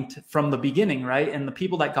point from the beginning, right? And the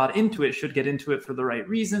people that got into it should get into it for the right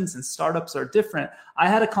reasons, and startups are different. I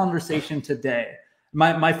had a conversation today.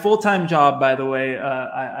 My full-time job, by the way,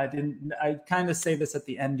 I kind of say this at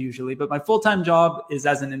the end usually, but my full-time job is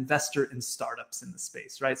as an investor in startups in the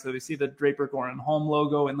space, right? So we see the Draper Goren Home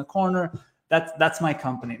logo in the corner. That's my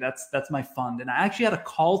company. That's my fund. And I actually had a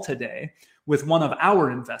call today with one of our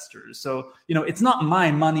investors. So, it's not my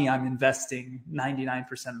money I'm investing 99%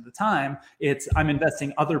 of the time. I'm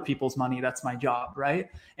investing other people's money. That's my job, right?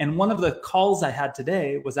 And one of the calls I had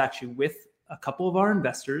today was actually with a couple of our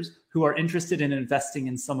investors who are interested in investing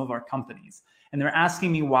in some of our companies. And they're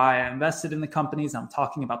asking me why I invested in the companies. I'm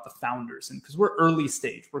talking about the founders. And because we're early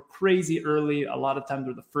stage, we're crazy early. A lot of times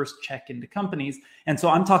we're the first check into companies. And so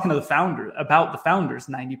I'm talking to about the founders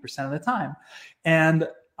 90% of the time. And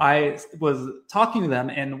I was talking to them,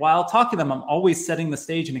 and while talking to them, I'm always setting the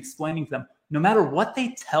stage and explaining to them no matter what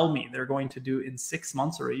they tell me they're going to do in 6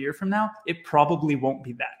 months or a year from now, it probably won't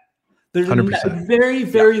be that. There's 100%. A very,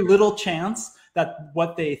 very little chance that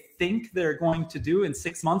what they think they're going to do in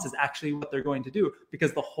 6 months is actually what they're going to do,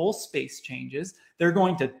 because the whole space changes. They're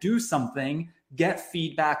going to do something, get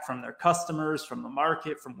feedback from their customers, from the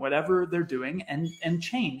market, from whatever they're doing, and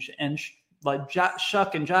change and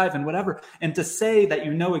shuck and jive and whatever. And to say that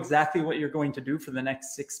you know exactly what you're going to do for the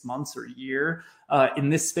next 6 months or year in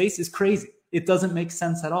this space is crazy. It doesn't make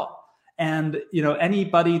sense at all. And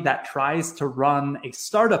anybody that tries to run a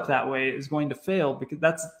startup that way is going to fail, because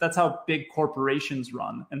that's how big corporations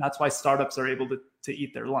run, and that's why startups are able to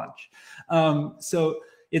eat their lunch. So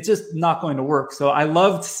it's just not going to work. So I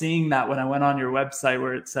loved seeing that when I went on your website,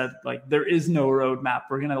 where it said, like, there is no roadmap.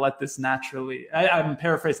 We're going to let this naturally, I'm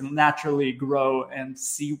paraphrasing, naturally grow and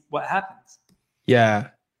see what happens. Yeah.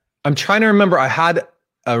 I'm trying to remember. I had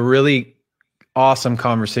a really awesome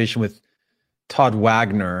conversation with Todd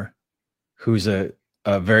Wagner, who's a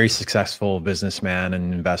very successful businessman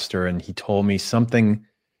and investor. And he told me something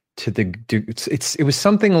it was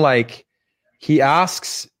something like, he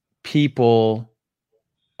asks people,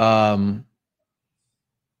 he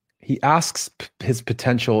asks his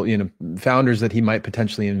potential, founders that he might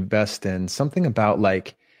potentially invest in, something about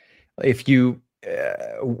like, if you,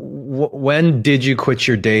 when did you quit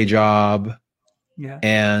your day job?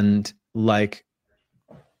 And like,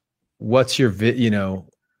 what's your vision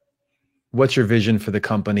for the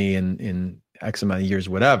company in X amount of years,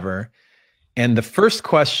 whatever. And the first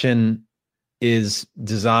question is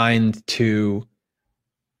designed to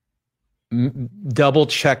double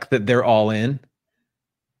check that they're all in.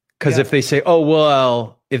 Because if they say, oh,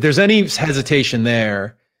 well, if there's any hesitation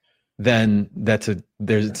there, then it's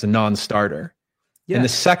a non-starter. And the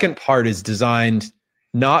second part is designed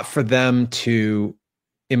not for them to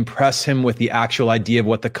impress him with the actual idea of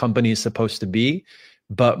what the company is supposed to be,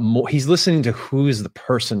 but he's listening to who's the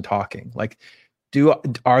person talking. Like,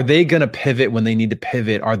 are they going to pivot when they need to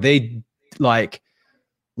pivot? Are they like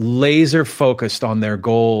laser focused on their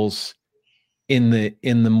goals in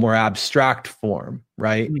the more abstract form,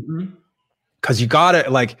 right? Because you got to,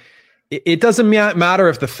 like, it doesn't matter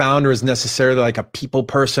if the founder is necessarily like a people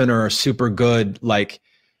person or a super good like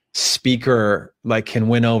speaker, like can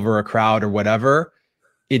win over a crowd or whatever.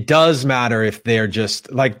 It does matter if they're just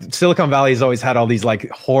like, Silicon Valley has always had all these like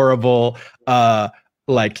horrible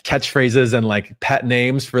like catchphrases and like pet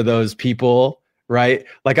names for those people, right?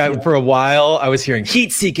 Like for a while I was hearing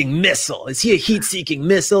heat-seeking missile. Is he a heat-seeking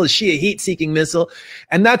missile? Is she a heat-seeking missile?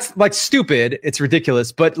 And that's like stupid. It's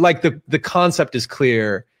ridiculous. But like the concept is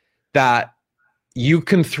clear that you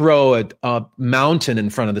can throw a mountain in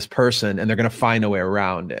front of this person and they're going to find a way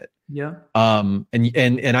around it. Yeah. And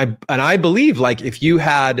I believe, like,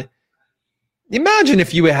 imagine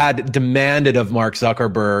if you had demanded of Mark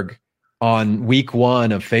Zuckerberg on week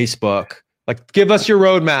 1 of Facebook, like, give us your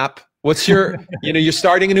roadmap. What's your, you're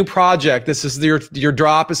starting a new project. This is your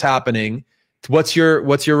drop is happening. What's your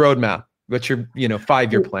roadmap? What's your,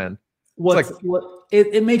 5-year plan?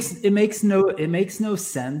 It makes no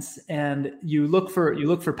sense. And you look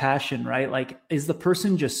for passion, right? Like, is the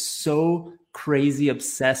person just so crazy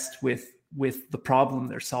obsessed with the problem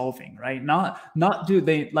they're solving, right? Not do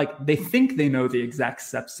they, like, they think they know the exact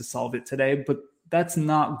steps to solve it today, but that's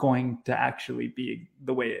not going to actually be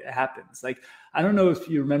the way it happens. Like, I don't know if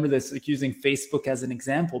you remember this, like using Facebook as an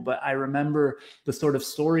example, but I remember the sort of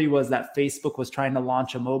story was that Facebook was trying to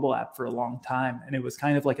launch a mobile app for a long time. And it was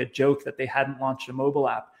kind of like a joke that they hadn't launched a mobile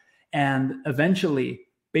app. And eventually,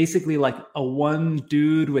 basically like a one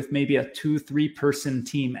dude with maybe a 2-3 person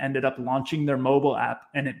team ended up launching their mobile app,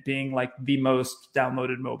 and it being like the most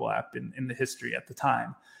downloaded mobile app in the history at the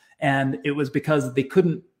time. And it was because they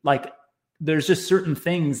couldn't, like, there's just certain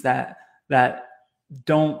things that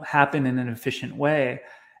don't happen in an efficient way.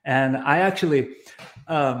 And I actually,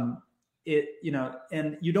 and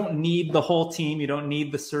you don't need the whole team. You don't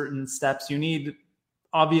need the certain steps. You need,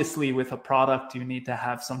 obviously, with a product, you need to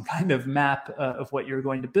have some kind of map of what you're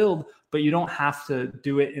going to build, but you don't have to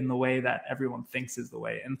do it in the way that everyone thinks is the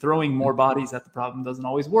way. And throwing more bodies at the problem doesn't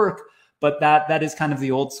always work, but that is kind of the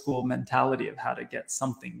old school mentality of how to get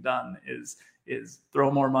something done is throw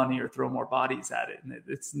more money or throw more bodies at it. And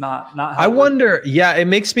it's not how I wonder, it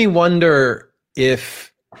makes me wonder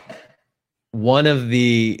if one of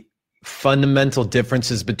the fundamental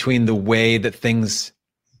differences between the way that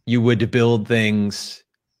you would build things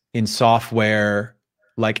in software,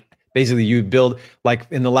 like basically you'd build, like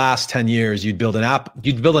in the last 10 years, you'd build an app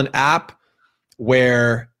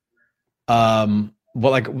where,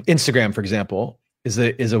 like Instagram, for example,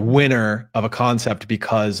 is a winner of a concept,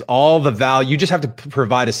 because all the value, you just have to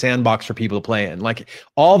provide a sandbox for people to play in. Like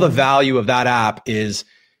all the value of that app is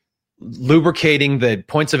lubricating the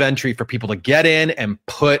points of entry for people to get in and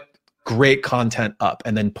put great content up,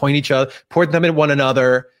 and then point them at one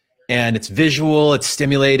another. And it's visual, it's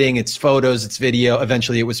stimulating, it's photos, it's video.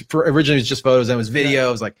 Eventually originally it was just photos, then it was video.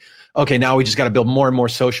 It was like, okay, now we just got to build more and more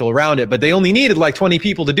social around it. But they only needed like 20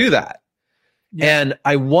 people to do that. Yeah. And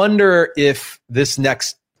I wonder if this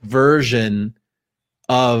next version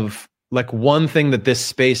of, like, one thing that this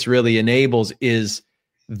space really enables is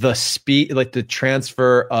the speed, like the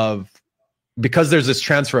transfer of, because there's this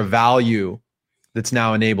transfer of value that's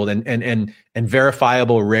now enabled, and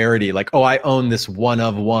verifiable rarity. Like, oh, I own this one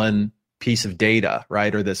of one piece of data,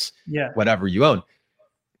 right? Or this whatever you own.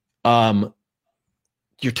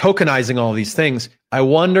 You're tokenizing all these things. I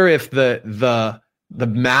wonder if the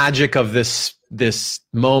magic of this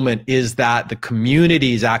moment is that the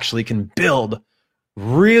communities actually can build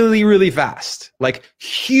really, really fast. Like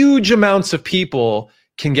huge amounts of people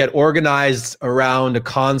can get organized around a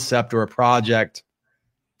concept or a project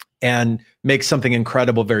and make something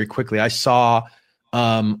incredible very quickly. I saw,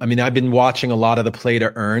 I've been watching a lot of the play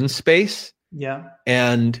to earn space. Yeah.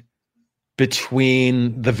 And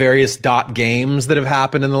between the various dot games that have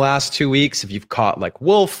happened in the last 2 weeks, if you've caught like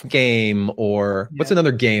Wolf Game, or what's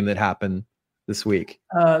another game that happened this week?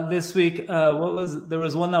 This week, there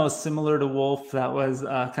was one that was similar to Wolf that was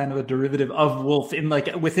kind of a derivative of Wolf in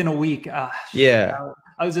like within a week.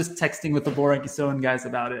 I was just texting with the Boring Soen guys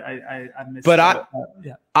about it. I missed it.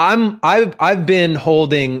 I've been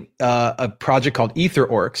holding a project called Ether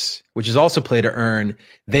Orcs, which is also play to earn.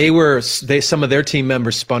 Some of their team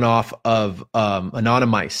members spun off of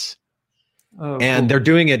Anonymice. And they're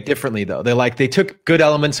doing it differently though. They took good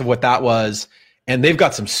elements of what that was, and they've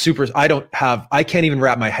got some super, I can't even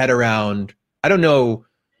wrap my head around. I don't know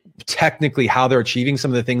technically how they're achieving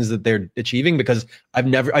some of the things that they're achieving, because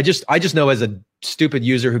I just know as a stupid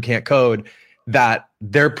user who can't code that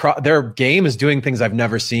their game is doing things I've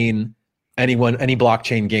never seen any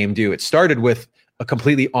blockchain game do. It started with a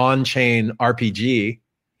completely on-chain RPG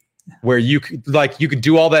where you could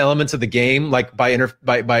do all the elements of the game like by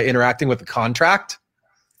interacting with the contract,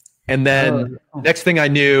 and then next thing I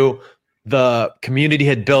knew, the community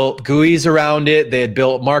had built GUIs around it. They had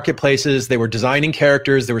built marketplaces. They were designing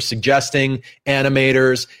characters. They were suggesting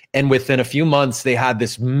animators. And within a few months, they had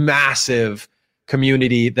this massive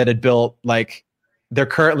community that had built, like, they're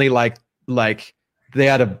currently like they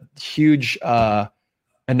had a huge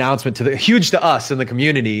announcement huge to us in the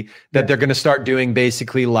community that they're going to start doing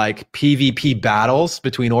basically like PvP battles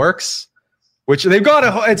between orcs, which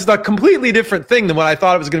it's a completely different thing than what I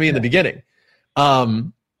thought it was going to be in the beginning.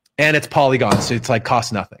 And it's Polygon, so it's like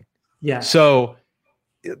costs nothing. Yeah. So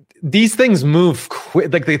these things move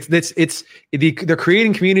quick. Like they're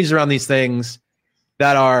creating communities around these things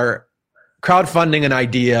that are crowdfunding an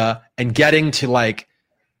idea and getting to like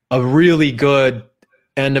a really good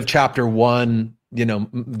end of chapter one. You know,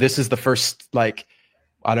 this is the first, like,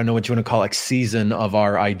 I don't know what you want to call, like, season of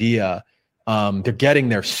our idea. They're getting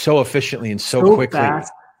there so efficiently and so quickly.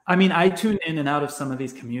 Fast. I mean, I tune in and out of some of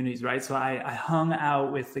these communities, right? So I hung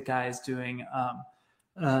out with the guys doing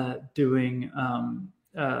the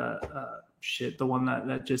one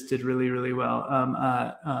that just did really, really well.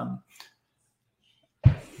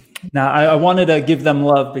 Now I wanted to give them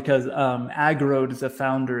love because Agrode, the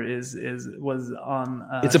founder, was on.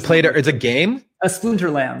 It's a game.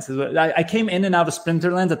 Splinterlands. I came in and out of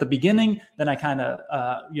Splinterlands at the beginning. Then I kind of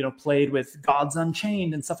played with Gods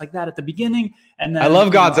Unchained and stuff like that at the beginning. And then I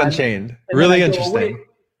love Gods Unchained. Really interesting.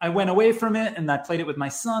 I went away from it and I played it with my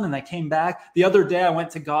son, and I came back the other day. I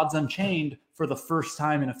went to Gods Unchained for the first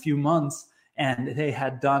time in a few months, and they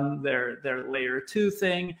had done their layer 2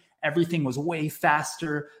 thing. Everything was way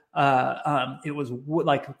faster. It was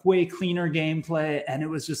like way cleaner gameplay, and it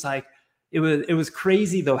was just like it was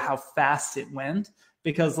crazy though how fast it went,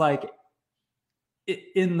 because like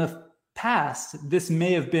in the past this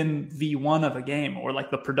may have been V1 of a game, or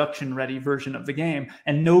like the production ready version of the game,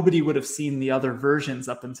 and nobody would have seen the other versions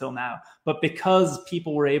up until now. But because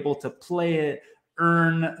people were able to play it,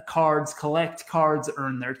 earn cards, collect cards,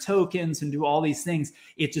 earn their tokens, and do all these things,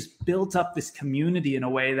 it just built up this community in a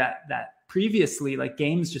way that previously, like,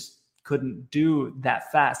 games just couldn't do that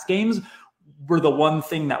fast. Games were the one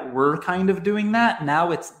thing that were kind of doing that.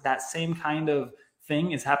 Now it's that same kind of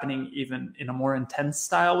thing is happening even in a more intense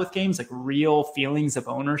style with games, like real feelings of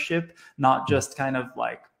ownership, not just kind of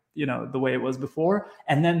like, the way it was before.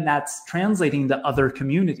 And then that's translating to other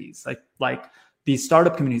communities, like these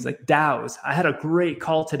startup communities like DAOs. I had a great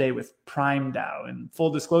call today with Prime DAO, and full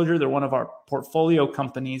disclosure, they're one of our portfolio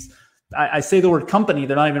companies. I say the word company,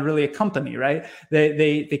 they're not even really a company, right?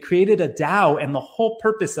 They created a DAO, and the whole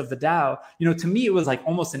purpose of the DAO, to me, it was like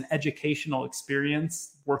almost an educational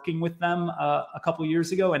experience working with them a couple of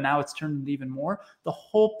years ago, and now it's turned into even more. The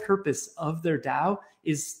whole purpose of their DAO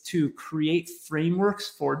is to create frameworks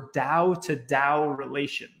for DAO to DAO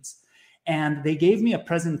relations. And they gave me a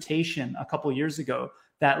presentation a couple of years ago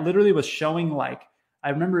that literally was showing, like, I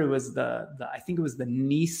remember it was I think it was the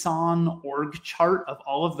Nissan org chart of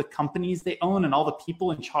all of the companies they own and all the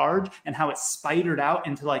people in charge, and how it spidered out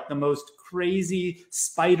into like the most crazy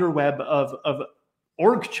spider web of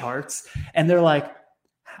org charts. And they're like,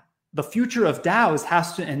 the future of DAOs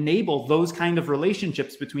has to enable those kind of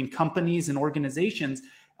relationships between companies and organizations.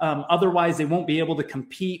 Otherwise, they won't be able to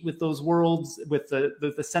compete with those worlds, with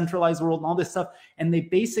the centralized world and all this stuff. And they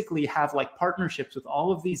basically have like partnerships with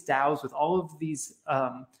all of these DAOs, with all of these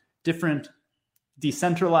different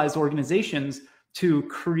decentralized organizations to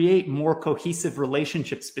create more cohesive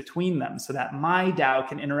relationships between them, so that my DAO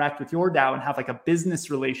can interact with your DAO and have like a business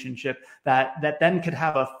relationship that then could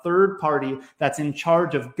have a third party that's in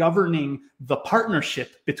charge of governing the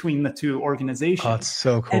partnership between the two organizations. Oh, it's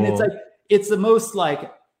so cool. And it's like, it's the most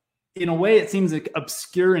like, in a way, it seems like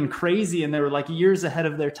obscure and crazy, and they were like years ahead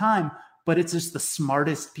of their time, but it's just the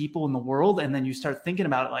smartest people in the world. And then you start thinking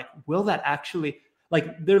about it, like, will that actually,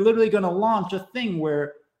 like, they're literally going to launch a thing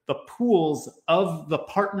where the pools of the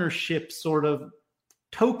partnership sort of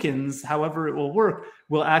tokens, however it will work,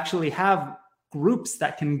 will actually have groups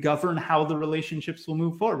that can govern how the relationships will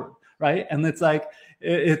move forward, right? And it's like,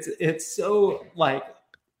 it's so like,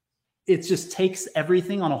 it just takes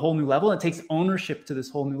everything on a whole new level. It takes ownership to this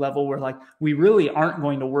whole new level where like we really aren't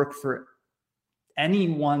going to work for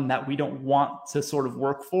anyone that we don't want to sort of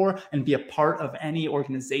work for, and be a part of any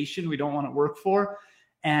organization we don't want to work for.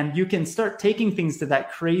 And you can start taking things to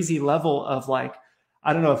that crazy level of like,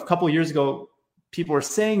 I don't know, a couple of years ago, people were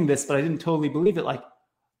saying this, but I didn't totally believe it. Like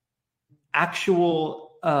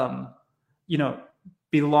actual,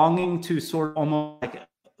 belonging to sort of almost like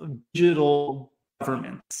digital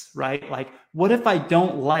governments, right? Like, what if I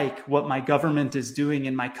don't like what my government is doing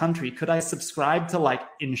in my country? Could I subscribe to like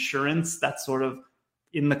insurance that's sort of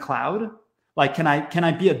in the cloud? Like, can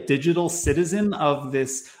I be a digital citizen of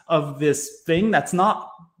this thing that's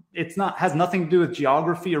has nothing to do with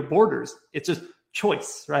geography or borders? It's just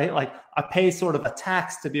choice, right? Like I pay sort of a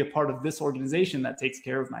tax to be a part of this organization that takes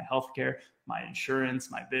care of my healthcare, my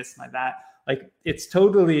insurance, my this, my that. Like it's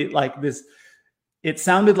totally like this. It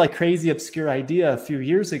sounded like crazy, obscure idea a few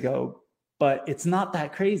years ago, but it's not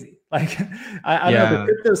that crazy. Like I know the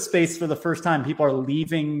crypto space, for the first time, people are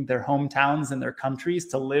leaving their hometowns and their countries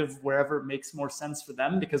to live wherever it makes more sense for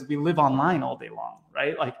them, because we live online all day long,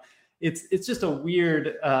 right? Like it's just a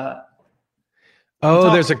weird.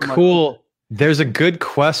 There's a good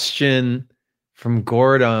question from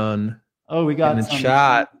Gordon. Oh, we got in the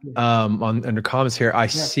chat under comments here. I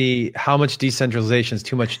see how much decentralization is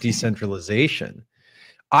too much decentralization.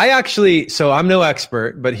 So I'm no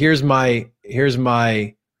expert, but here's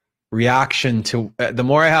my reaction to the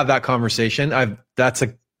more I have that conversation. That's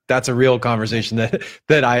a real conversation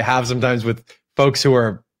that I have sometimes with folks who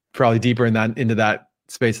are probably deeper into that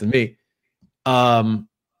space than me. And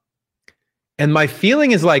my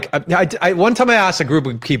feeling is like, I one time I asked a group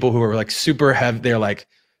of people who were like super heavy. They're like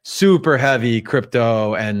super heavy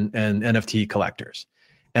crypto and NFT collectors.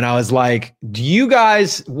 And I was like, do you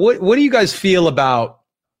guys, what do you guys feel about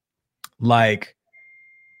like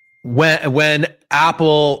when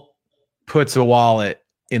Apple puts a wallet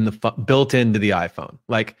built into the iPhone?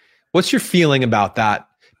 Like, what's your feeling about that?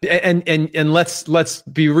 And let's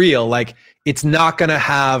be real. Like, it's not going to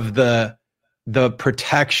have the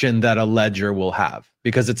protection that a ledger will have,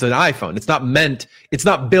 because it's an iPhone. It's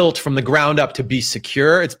not built from the ground up to be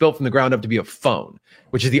secure. It's built from the ground up to be a phone,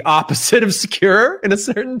 which is the opposite of secure in a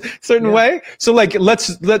certain way. So like,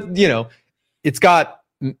 it's got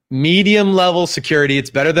medium level security.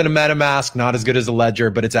 It's better than a MetaMask, not as good as a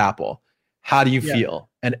ledger, but it's Apple. How do you feel?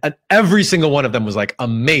 And every single one of them was like,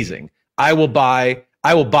 amazing. I will buy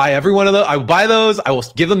every one of those. I will buy those. I will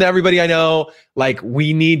give them to everybody I know. Like,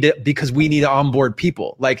 because we need to onboard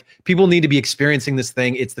people. Like, people need to be experiencing this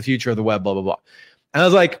thing. It's the future of the web, blah, blah, blah. And I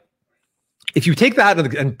was like, if you take that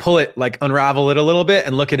and pull it, like unravel it a little bit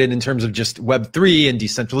and look at it in terms of just Web3 and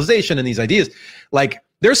decentralization and these ideas, like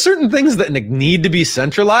there's certain things that need to be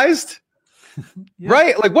centralized,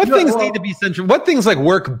 right? Like what things need to be central? What things like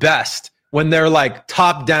work best when they're like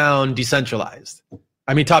top down decentralized?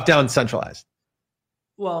 I mean, top down centralized.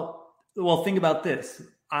 Well, think about this.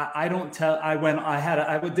 I don't tell. I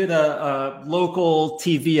did a local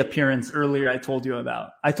TV appearance earlier. I told you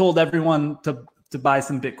about. I told everyone to buy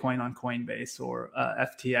some Bitcoin on Coinbase or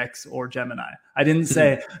FTX or Gemini. I didn't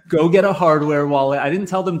say go get a hardware wallet. I didn't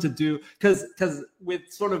tell them to do because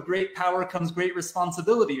with sort of great power comes great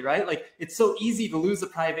responsibility, right? Like it's so easy to lose a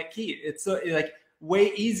private key. It's so like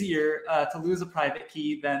way easier to lose a private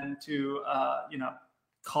key than to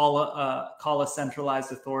call a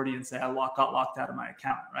centralized authority and say I got locked out of my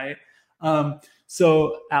account, right?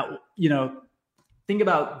 Think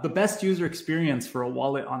about the best user experience for a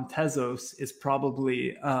wallet on Tezos is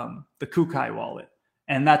probably the Kukai wallet,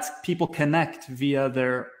 and that's people connect via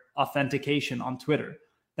their authentication on Twitter.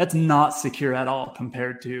 That's not secure at all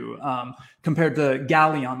compared to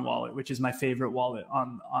Galleon wallet, which is my favorite wallet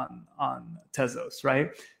on Tezos,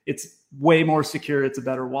 right? It's way more secure. It's a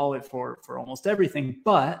better wallet for almost everything.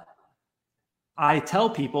 But I tell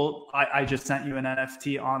people, I just sent you an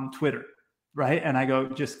NFT on Twitter, right? And I go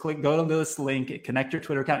to this link, connect your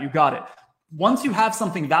Twitter account. You got it. Once you have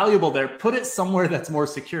something valuable there, put it somewhere that's more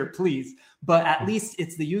secure, please. But at least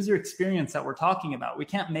it's the user experience that we're talking about. We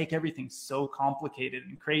can't make everything so complicated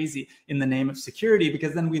and crazy in the name of security,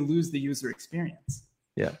 because then we lose the user experience.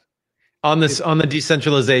 Yeah. On the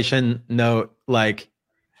decentralization note, like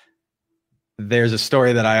there's a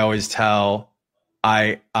story that I always tell.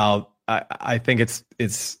 I think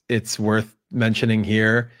it's worth mentioning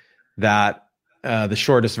here that the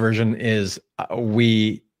shortest version is at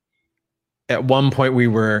one point we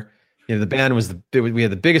were, the band we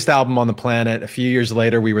had the biggest album on the planet. A few years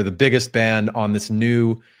later, we were the biggest band on this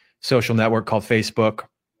new social network called Facebook.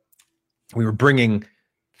 We were bringing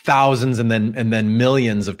thousands and then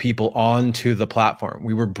millions of people onto the platform.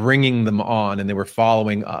 We were bringing them on, and they were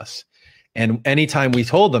following us. And anytime we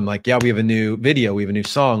told them, like, yeah, we have a new video, we have a new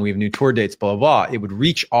song, we have new tour dates, blah, blah, blah, it would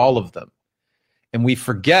reach all of them. And we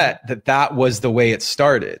forget that was the way it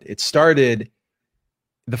started. It started,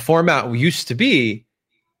 the format used to be,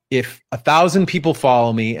 if 1,000 people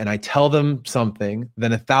follow me and I tell them something,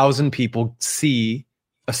 then 1,000 people see,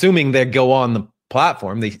 assuming they go on the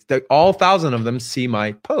platform, they all 1,000 of them see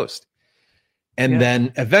my post. And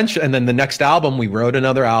then eventually, and then the next album, we wrote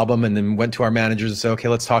another album and then went to our managers and said, okay,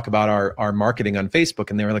 let's talk about our marketing on Facebook.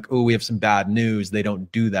 And they were like, oh, we have some bad news. They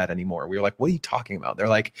don't do that anymore. We were like, what are you talking about? They're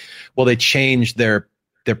like, well, they changed their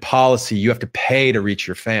policy. You have to pay to reach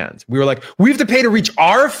your fans. We were like, we have to pay to reach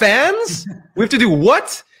our fans? We have to do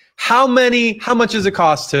what? How much does it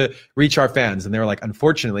cost to reach our fans? And they were like,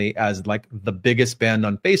 unfortunately, as like the biggest band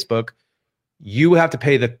on Facebook, you have to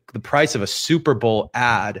pay the price of a Super Bowl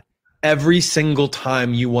ad every single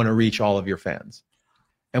time you want to reach all of your fans.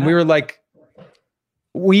 And we were like,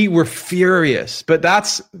 we were furious. But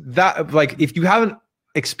that's like, if you haven't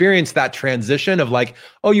experienced that transition of like,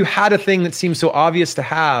 oh, you had a thing that seemed so obvious to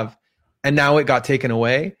have, and now it got taken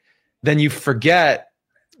away, then you forget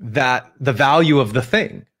that the value of the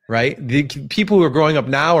thing. Right? The people who are growing up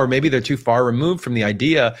now, or maybe they're too far removed from the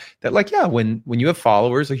idea that, like, yeah, when you have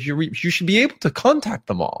followers, like you should be able to contact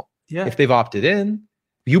them all. Yeah. If they've opted in,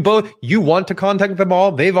 you want to contact them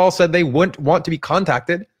all. They've all said they want to be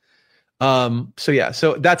contacted.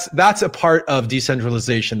 So that's a part of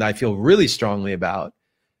decentralization that I feel really strongly about.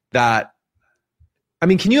 That, I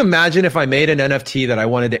mean, can you imagine if I made an NFT that I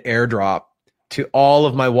wanted to airdrop to all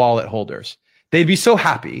of my wallet holders? They'd be so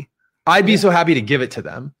happy. I'd be so happy to give it to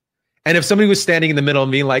them. And if somebody was standing in the middle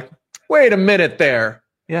and being like, wait a minute there.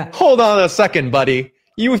 Yeah. Hold on a second, buddy.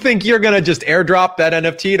 You think you're going to just airdrop that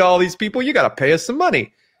NFT to all these people? You got to pay us some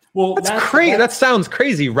money. Well, that's crazy. That sounds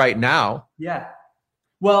crazy right now. Yeah.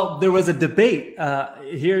 Well, there was a debate.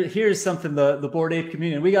 Here's something the Bored Ape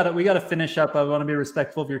community. We got to finish up. I want to be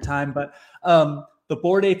respectful of your time, but the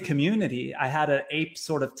Bored Ape community, I had an ape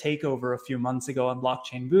sort of takeover a few months ago on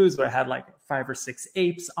Blockchain Booze, where I had like 5 or 6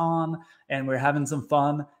 apes on, and we're having some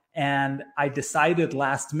fun. And I decided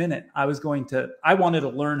last minute I wanted to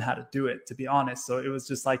learn how to do it, to be honest. So it was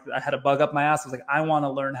just like, I had a bug up my ass. I was like, I want to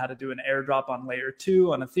learn how to do an airdrop on layer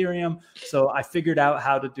 2 on Ethereum. So I figured out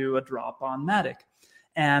how to do a drop on Matic.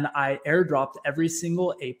 And I airdropped every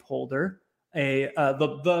single ape holder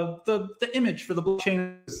the image for the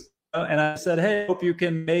blockchain. And I said, hey, hope you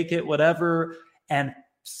can make it, whatever. And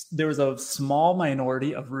there was a small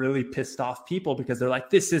minority of really pissed off people because they're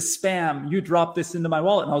like, this is spam. You dropped this into my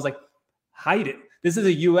wallet. And I was like, hide it. This is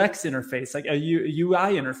a UX interface, like a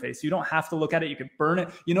UI interface. You don't have to look at it. You can burn it.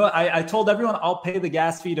 You know, I told everyone I'll pay the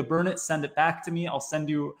gas fee to burn it, send it back to me. I'll send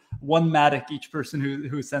you 1 Matic each person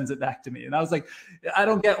who sends it back to me. And I was like, I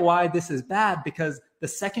don't get why this is bad, because the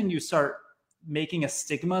second you start making a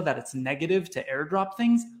stigma that it's negative to airdrop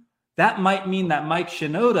things, that might mean that Mike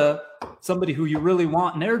Shinoda somebody who you really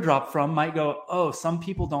want an airdrop from might go, oh, some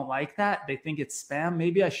people don't like that. They think it's spam.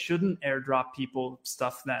 Maybe I shouldn't airdrop people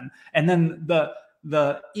stuff then. And then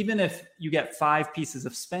even if you get 5 pieces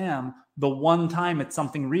of spam, the one time it's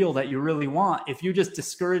something real that you really want, if you just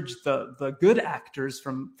discourage the good actors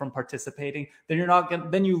from participating,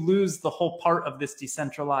 then you lose the whole part of this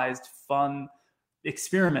decentralized fun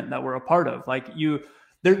experiment that we're a part of. Like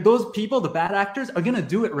those people, the bad actors, are going to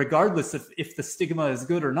do it regardless if the stigma is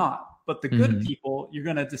good or not. But the good people, you're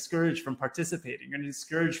going to discourage from participating. You're going to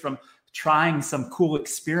discourage from trying some cool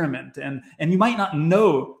experiment. And you might not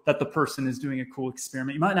know that the person is doing a cool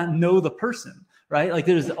experiment. You might not know the person, right? Like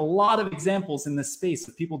there's a lot of examples in this space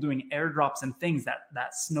of people doing airdrops and things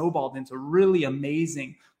that snowballed into really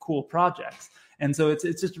amazing, cool projects. And so it's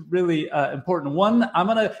just really important. I'm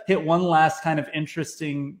going to hit one last kind of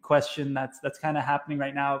interesting question that's kind of happening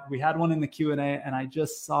right now. We had one in the Q&A, and I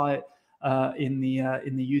just saw it in the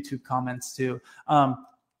YouTube comments too.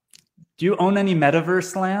 Do you own any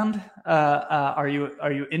metaverse land? Are you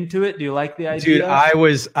into it? Do you like the idea? Dude, I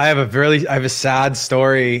have a sad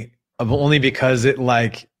story of only because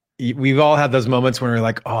we've all had those moments when we're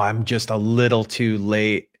like, oh, I'm just a little too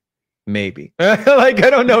late. Maybe like, I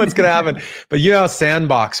don't know what's going to happen, but you know, how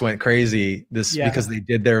Sandbox went crazy because they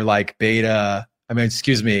did their well,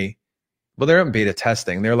 they're in beta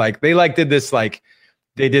testing. They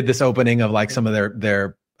did this opening of like some of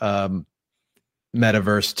their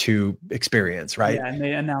Metaverse 2 experience, right? Yeah, and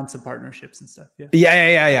they announced the partnerships and stuff.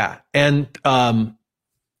 Yeah. And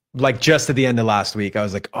like just at the end of last week, I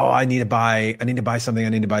was like, oh, I need to buy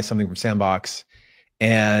something from Sandbox.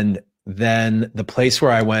 And then the place where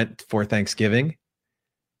I went for Thanksgiving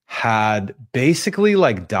had basically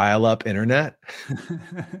like dial-up internet.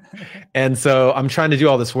 And so I'm trying to do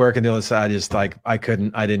all this work, and the other side, I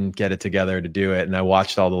didn't get it together to do it. And I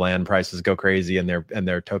watched all the land prices go crazy and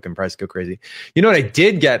their token price go crazy. You know what I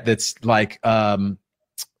did get that's like land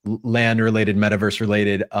related, metaverse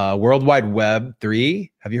related, World Wide Web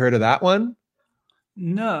 3. Have you heard of that one?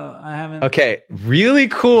 No, I haven't. Okay, really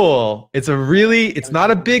cool. It's not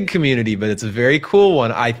a big community, but it's a very cool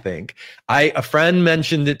one, I think. A friend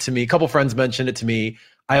mentioned it to me, a couple friends mentioned it to me.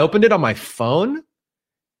 I opened it on my phone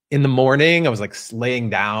in the morning. I was like laying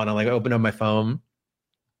down, I opened up my phone.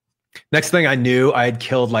 Next thing I knew, I had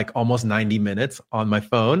killed like almost 90 minutes on my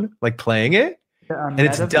phone, like playing it. And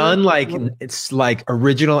it's done it's like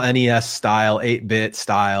original NES style, 8-bit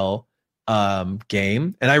style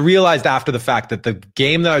game. And I realized after the fact that the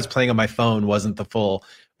game that I was playing on my phone wasn't the full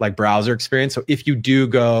like browser experience. So if you do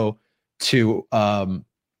go to God,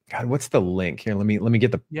 what's the link here? Let me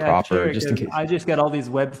get the proper, sure, just in case. I just got all these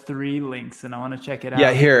Web3 links and I want to check it out.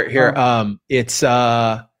 Yeah, here. It's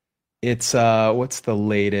what's the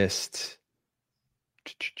latest?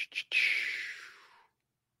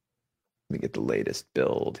 Let me get the latest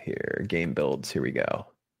build here. Game builds. Here we go.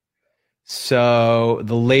 So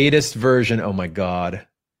the latest version, oh my God.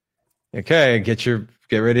 Okay, get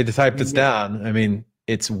ready to type this down. I mean,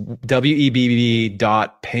 it's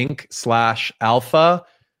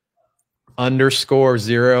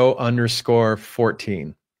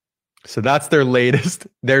webb.pink/alpha_0_14. So that's their latest.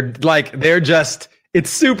 It's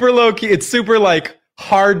super low key. It's super like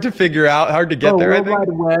hard to figure out, hard to get there. World Wide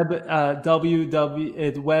Web, it's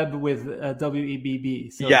web with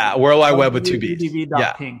WEBB. So yeah, World Wide Web with 2 B's.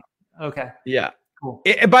 Yeah. Ping. Okay. Yeah. Cool.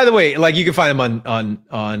 By the way, like you can find them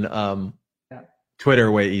on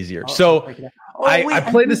Twitter way easier. I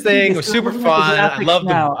played this thing. It was super fun. I love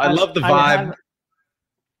the vibe.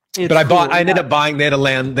 But I ended up buying.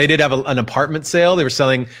 They did have an apartment sale. They were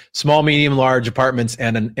selling small, medium, large apartments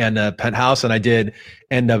and a penthouse. And I did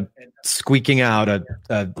end up squeaking out a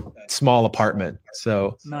small apartment.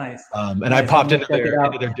 So nice. And I popped into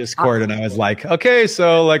their Discord and I was like, okay,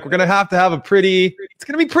 so like we're gonna have it's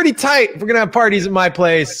gonna be pretty tight. We're gonna have parties at my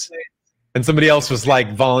place. And somebody else was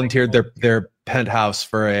like volunteered their penthouse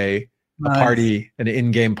for a party, an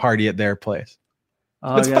in-game party at their place.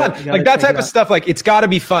 It's fun. Like that type of stuff, like it's gotta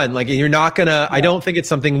be fun. Like you're not gonna I don't think it's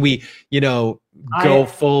something we, go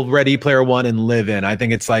full Ready Player One and live in. I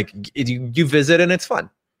think it's like you visit and it's fun.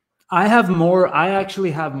 I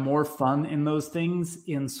actually have more fun in those things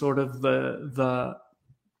in sort of the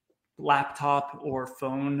laptop or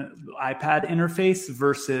phone iPad interface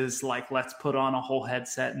versus like, let's put on a whole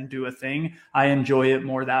headset and do a thing. I enjoy it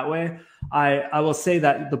more that way. I will say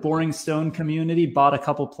that the Boring Stone community bought a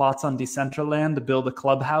couple plots on Decentraland to build a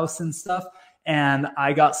clubhouse and stuff. and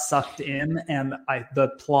I got sucked in, and the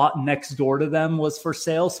plot next door to them was for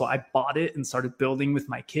sale. So I bought it and started building with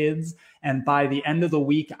my kids. And by the end of the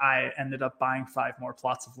week, I ended up buying 5 more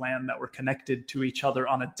plots of land that were connected to each other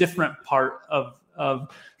on a different part of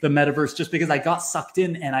the metaverse, just because I got sucked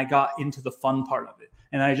in and I got into the fun part of it.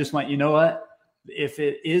 And I just went, you know what? If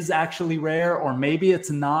it is actually rare, or maybe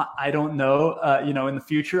it's not, I don't know, in the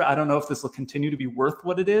future, I don't know if this will continue to be worth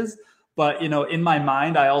what it is. But, in my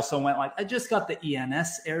mind, I also went like, I just got the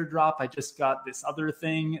ENS airdrop. I just got this other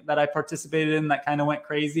thing that I participated in that kind of went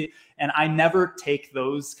crazy. And I never take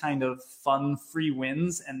those kind of fun free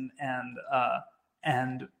wins and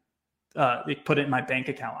put it in my bank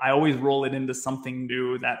account. I always roll it into something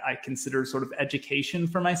new that I consider sort of education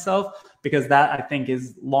for myself, because that, I think,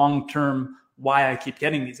 is long-term why I keep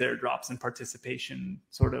getting these airdrops and participation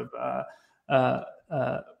sort of,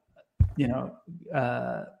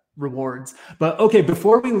 rewards. But okay,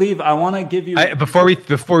 before we leave, I want to give you before we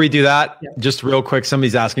do that, just real quick,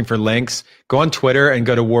 somebody's asking for links. Go on Twitter and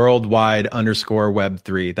go to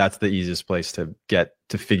worldwide_web3. That's the easiest place to get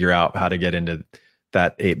to figure out how to get into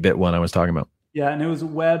that 8-bit one I was talking about. Yeah, and it was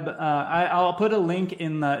web. I'll put a link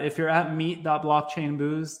in the, if you're at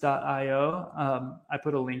meet.blockchainbooze.io, I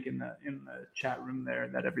put a link in the chat room there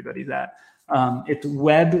that everybody's at. It's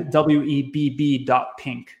web.pink.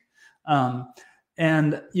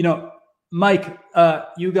 And, Mike,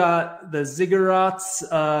 you got the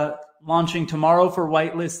Ziggurats launching tomorrow for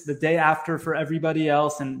whitelist, the day after for everybody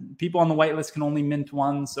else. And people on the whitelist can only mint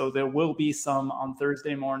one. So there will be some on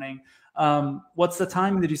Thursday morning. What's the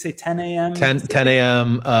time? Did you say 10 a.m.? 10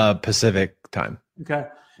 a.m. Pacific time. Okay.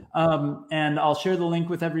 And I'll share the link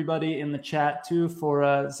with everybody in the chat too for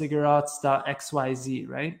Ziggurats.xyz,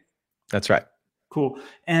 right? That's right. Cool.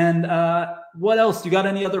 And what else? You got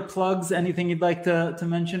any other plugs? Anything you'd like to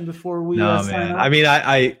mention before we sign up? I mean,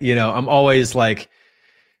 I'm always like,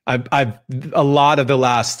 I've a lot of the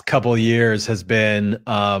last couple of years has been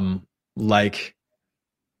like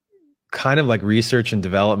kind of like research and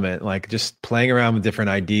development, like just playing around with different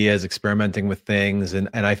ideas, experimenting with things. And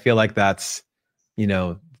I feel like that's,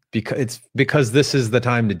 because this is the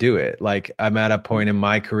time to do it. Like I'm at a point in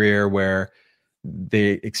my career where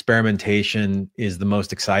the experimentation is the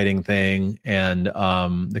most exciting thing. And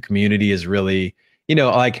the community is really,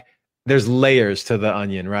 like there's layers to the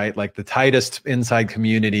onion, right? Like the tightest inside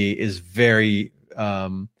community is very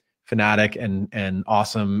fanatic and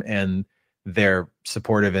awesome. And they're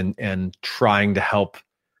supportive and trying to help.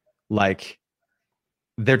 Like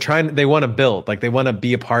they want to build, like they want to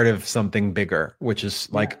be a part of something bigger, which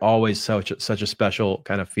is like always such a special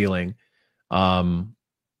kind of feeling.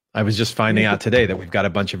 I was just finding out today that we've got a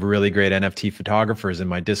bunch of really great NFT photographers in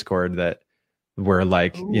my Discord that were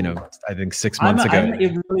like, I think 6 months ago.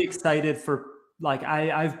 I'm really excited for, like,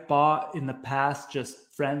 I've bought in the past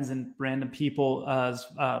just friends and random people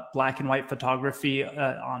black and white photography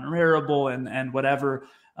on Rarible and whatever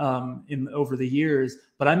over the years.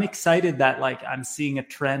 But I'm excited that like I'm seeing a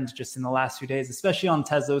trend just in the last few days, especially on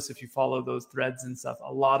Tezos. If you follow those threads and stuff,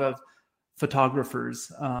 a lot of photographers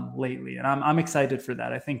lately, and I'm excited for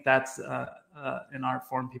that. I think that's an art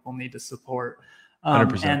form people need to support.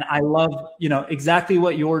 100%. And I love, exactly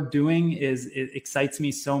what you're doing it excites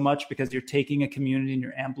me so much, because you're taking a community and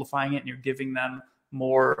you're amplifying it and you're giving them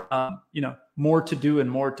more, more to do and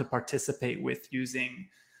more to participate with using,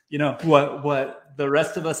 what the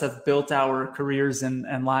rest of us have built our careers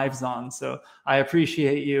and lives on. So I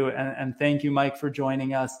appreciate you. And thank you, Mike, for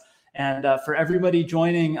joining us. And for everybody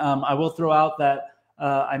joining, I will throw out that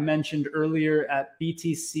I mentioned earlier at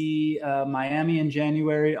BTC Miami in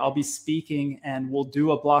January, I'll be speaking and we'll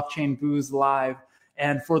do a Blockchain Booze live.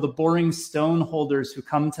 And for the Boring Stone holders who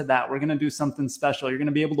come to that, we're going to do something special. You're going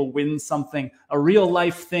to be able to win something, a real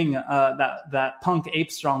life thing that Punk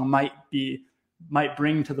Apestrong might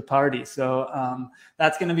bring to the party. So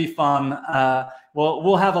that's going to be fun.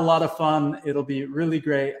 We'll have a lot of fun. It'll be really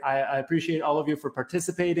great. I appreciate all of you for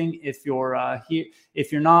participating. If you're here,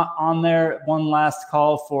 if you're not on there, one last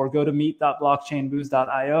call go to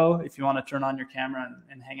meet.blockchainbooze.io if you want to turn on your camera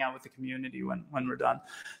and hang out with the community when we're done.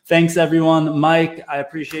 Thanks, everyone. Mike, I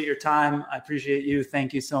appreciate your time. I appreciate you.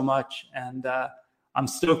 Thank you so much. And I'm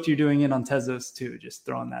stoked you're doing it on Tezos too. Just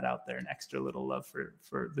throwing that out there, an extra little love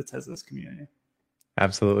for the Tezos community.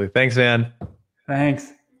 Absolutely. Thanks, man. Thanks.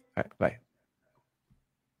 All right, bye.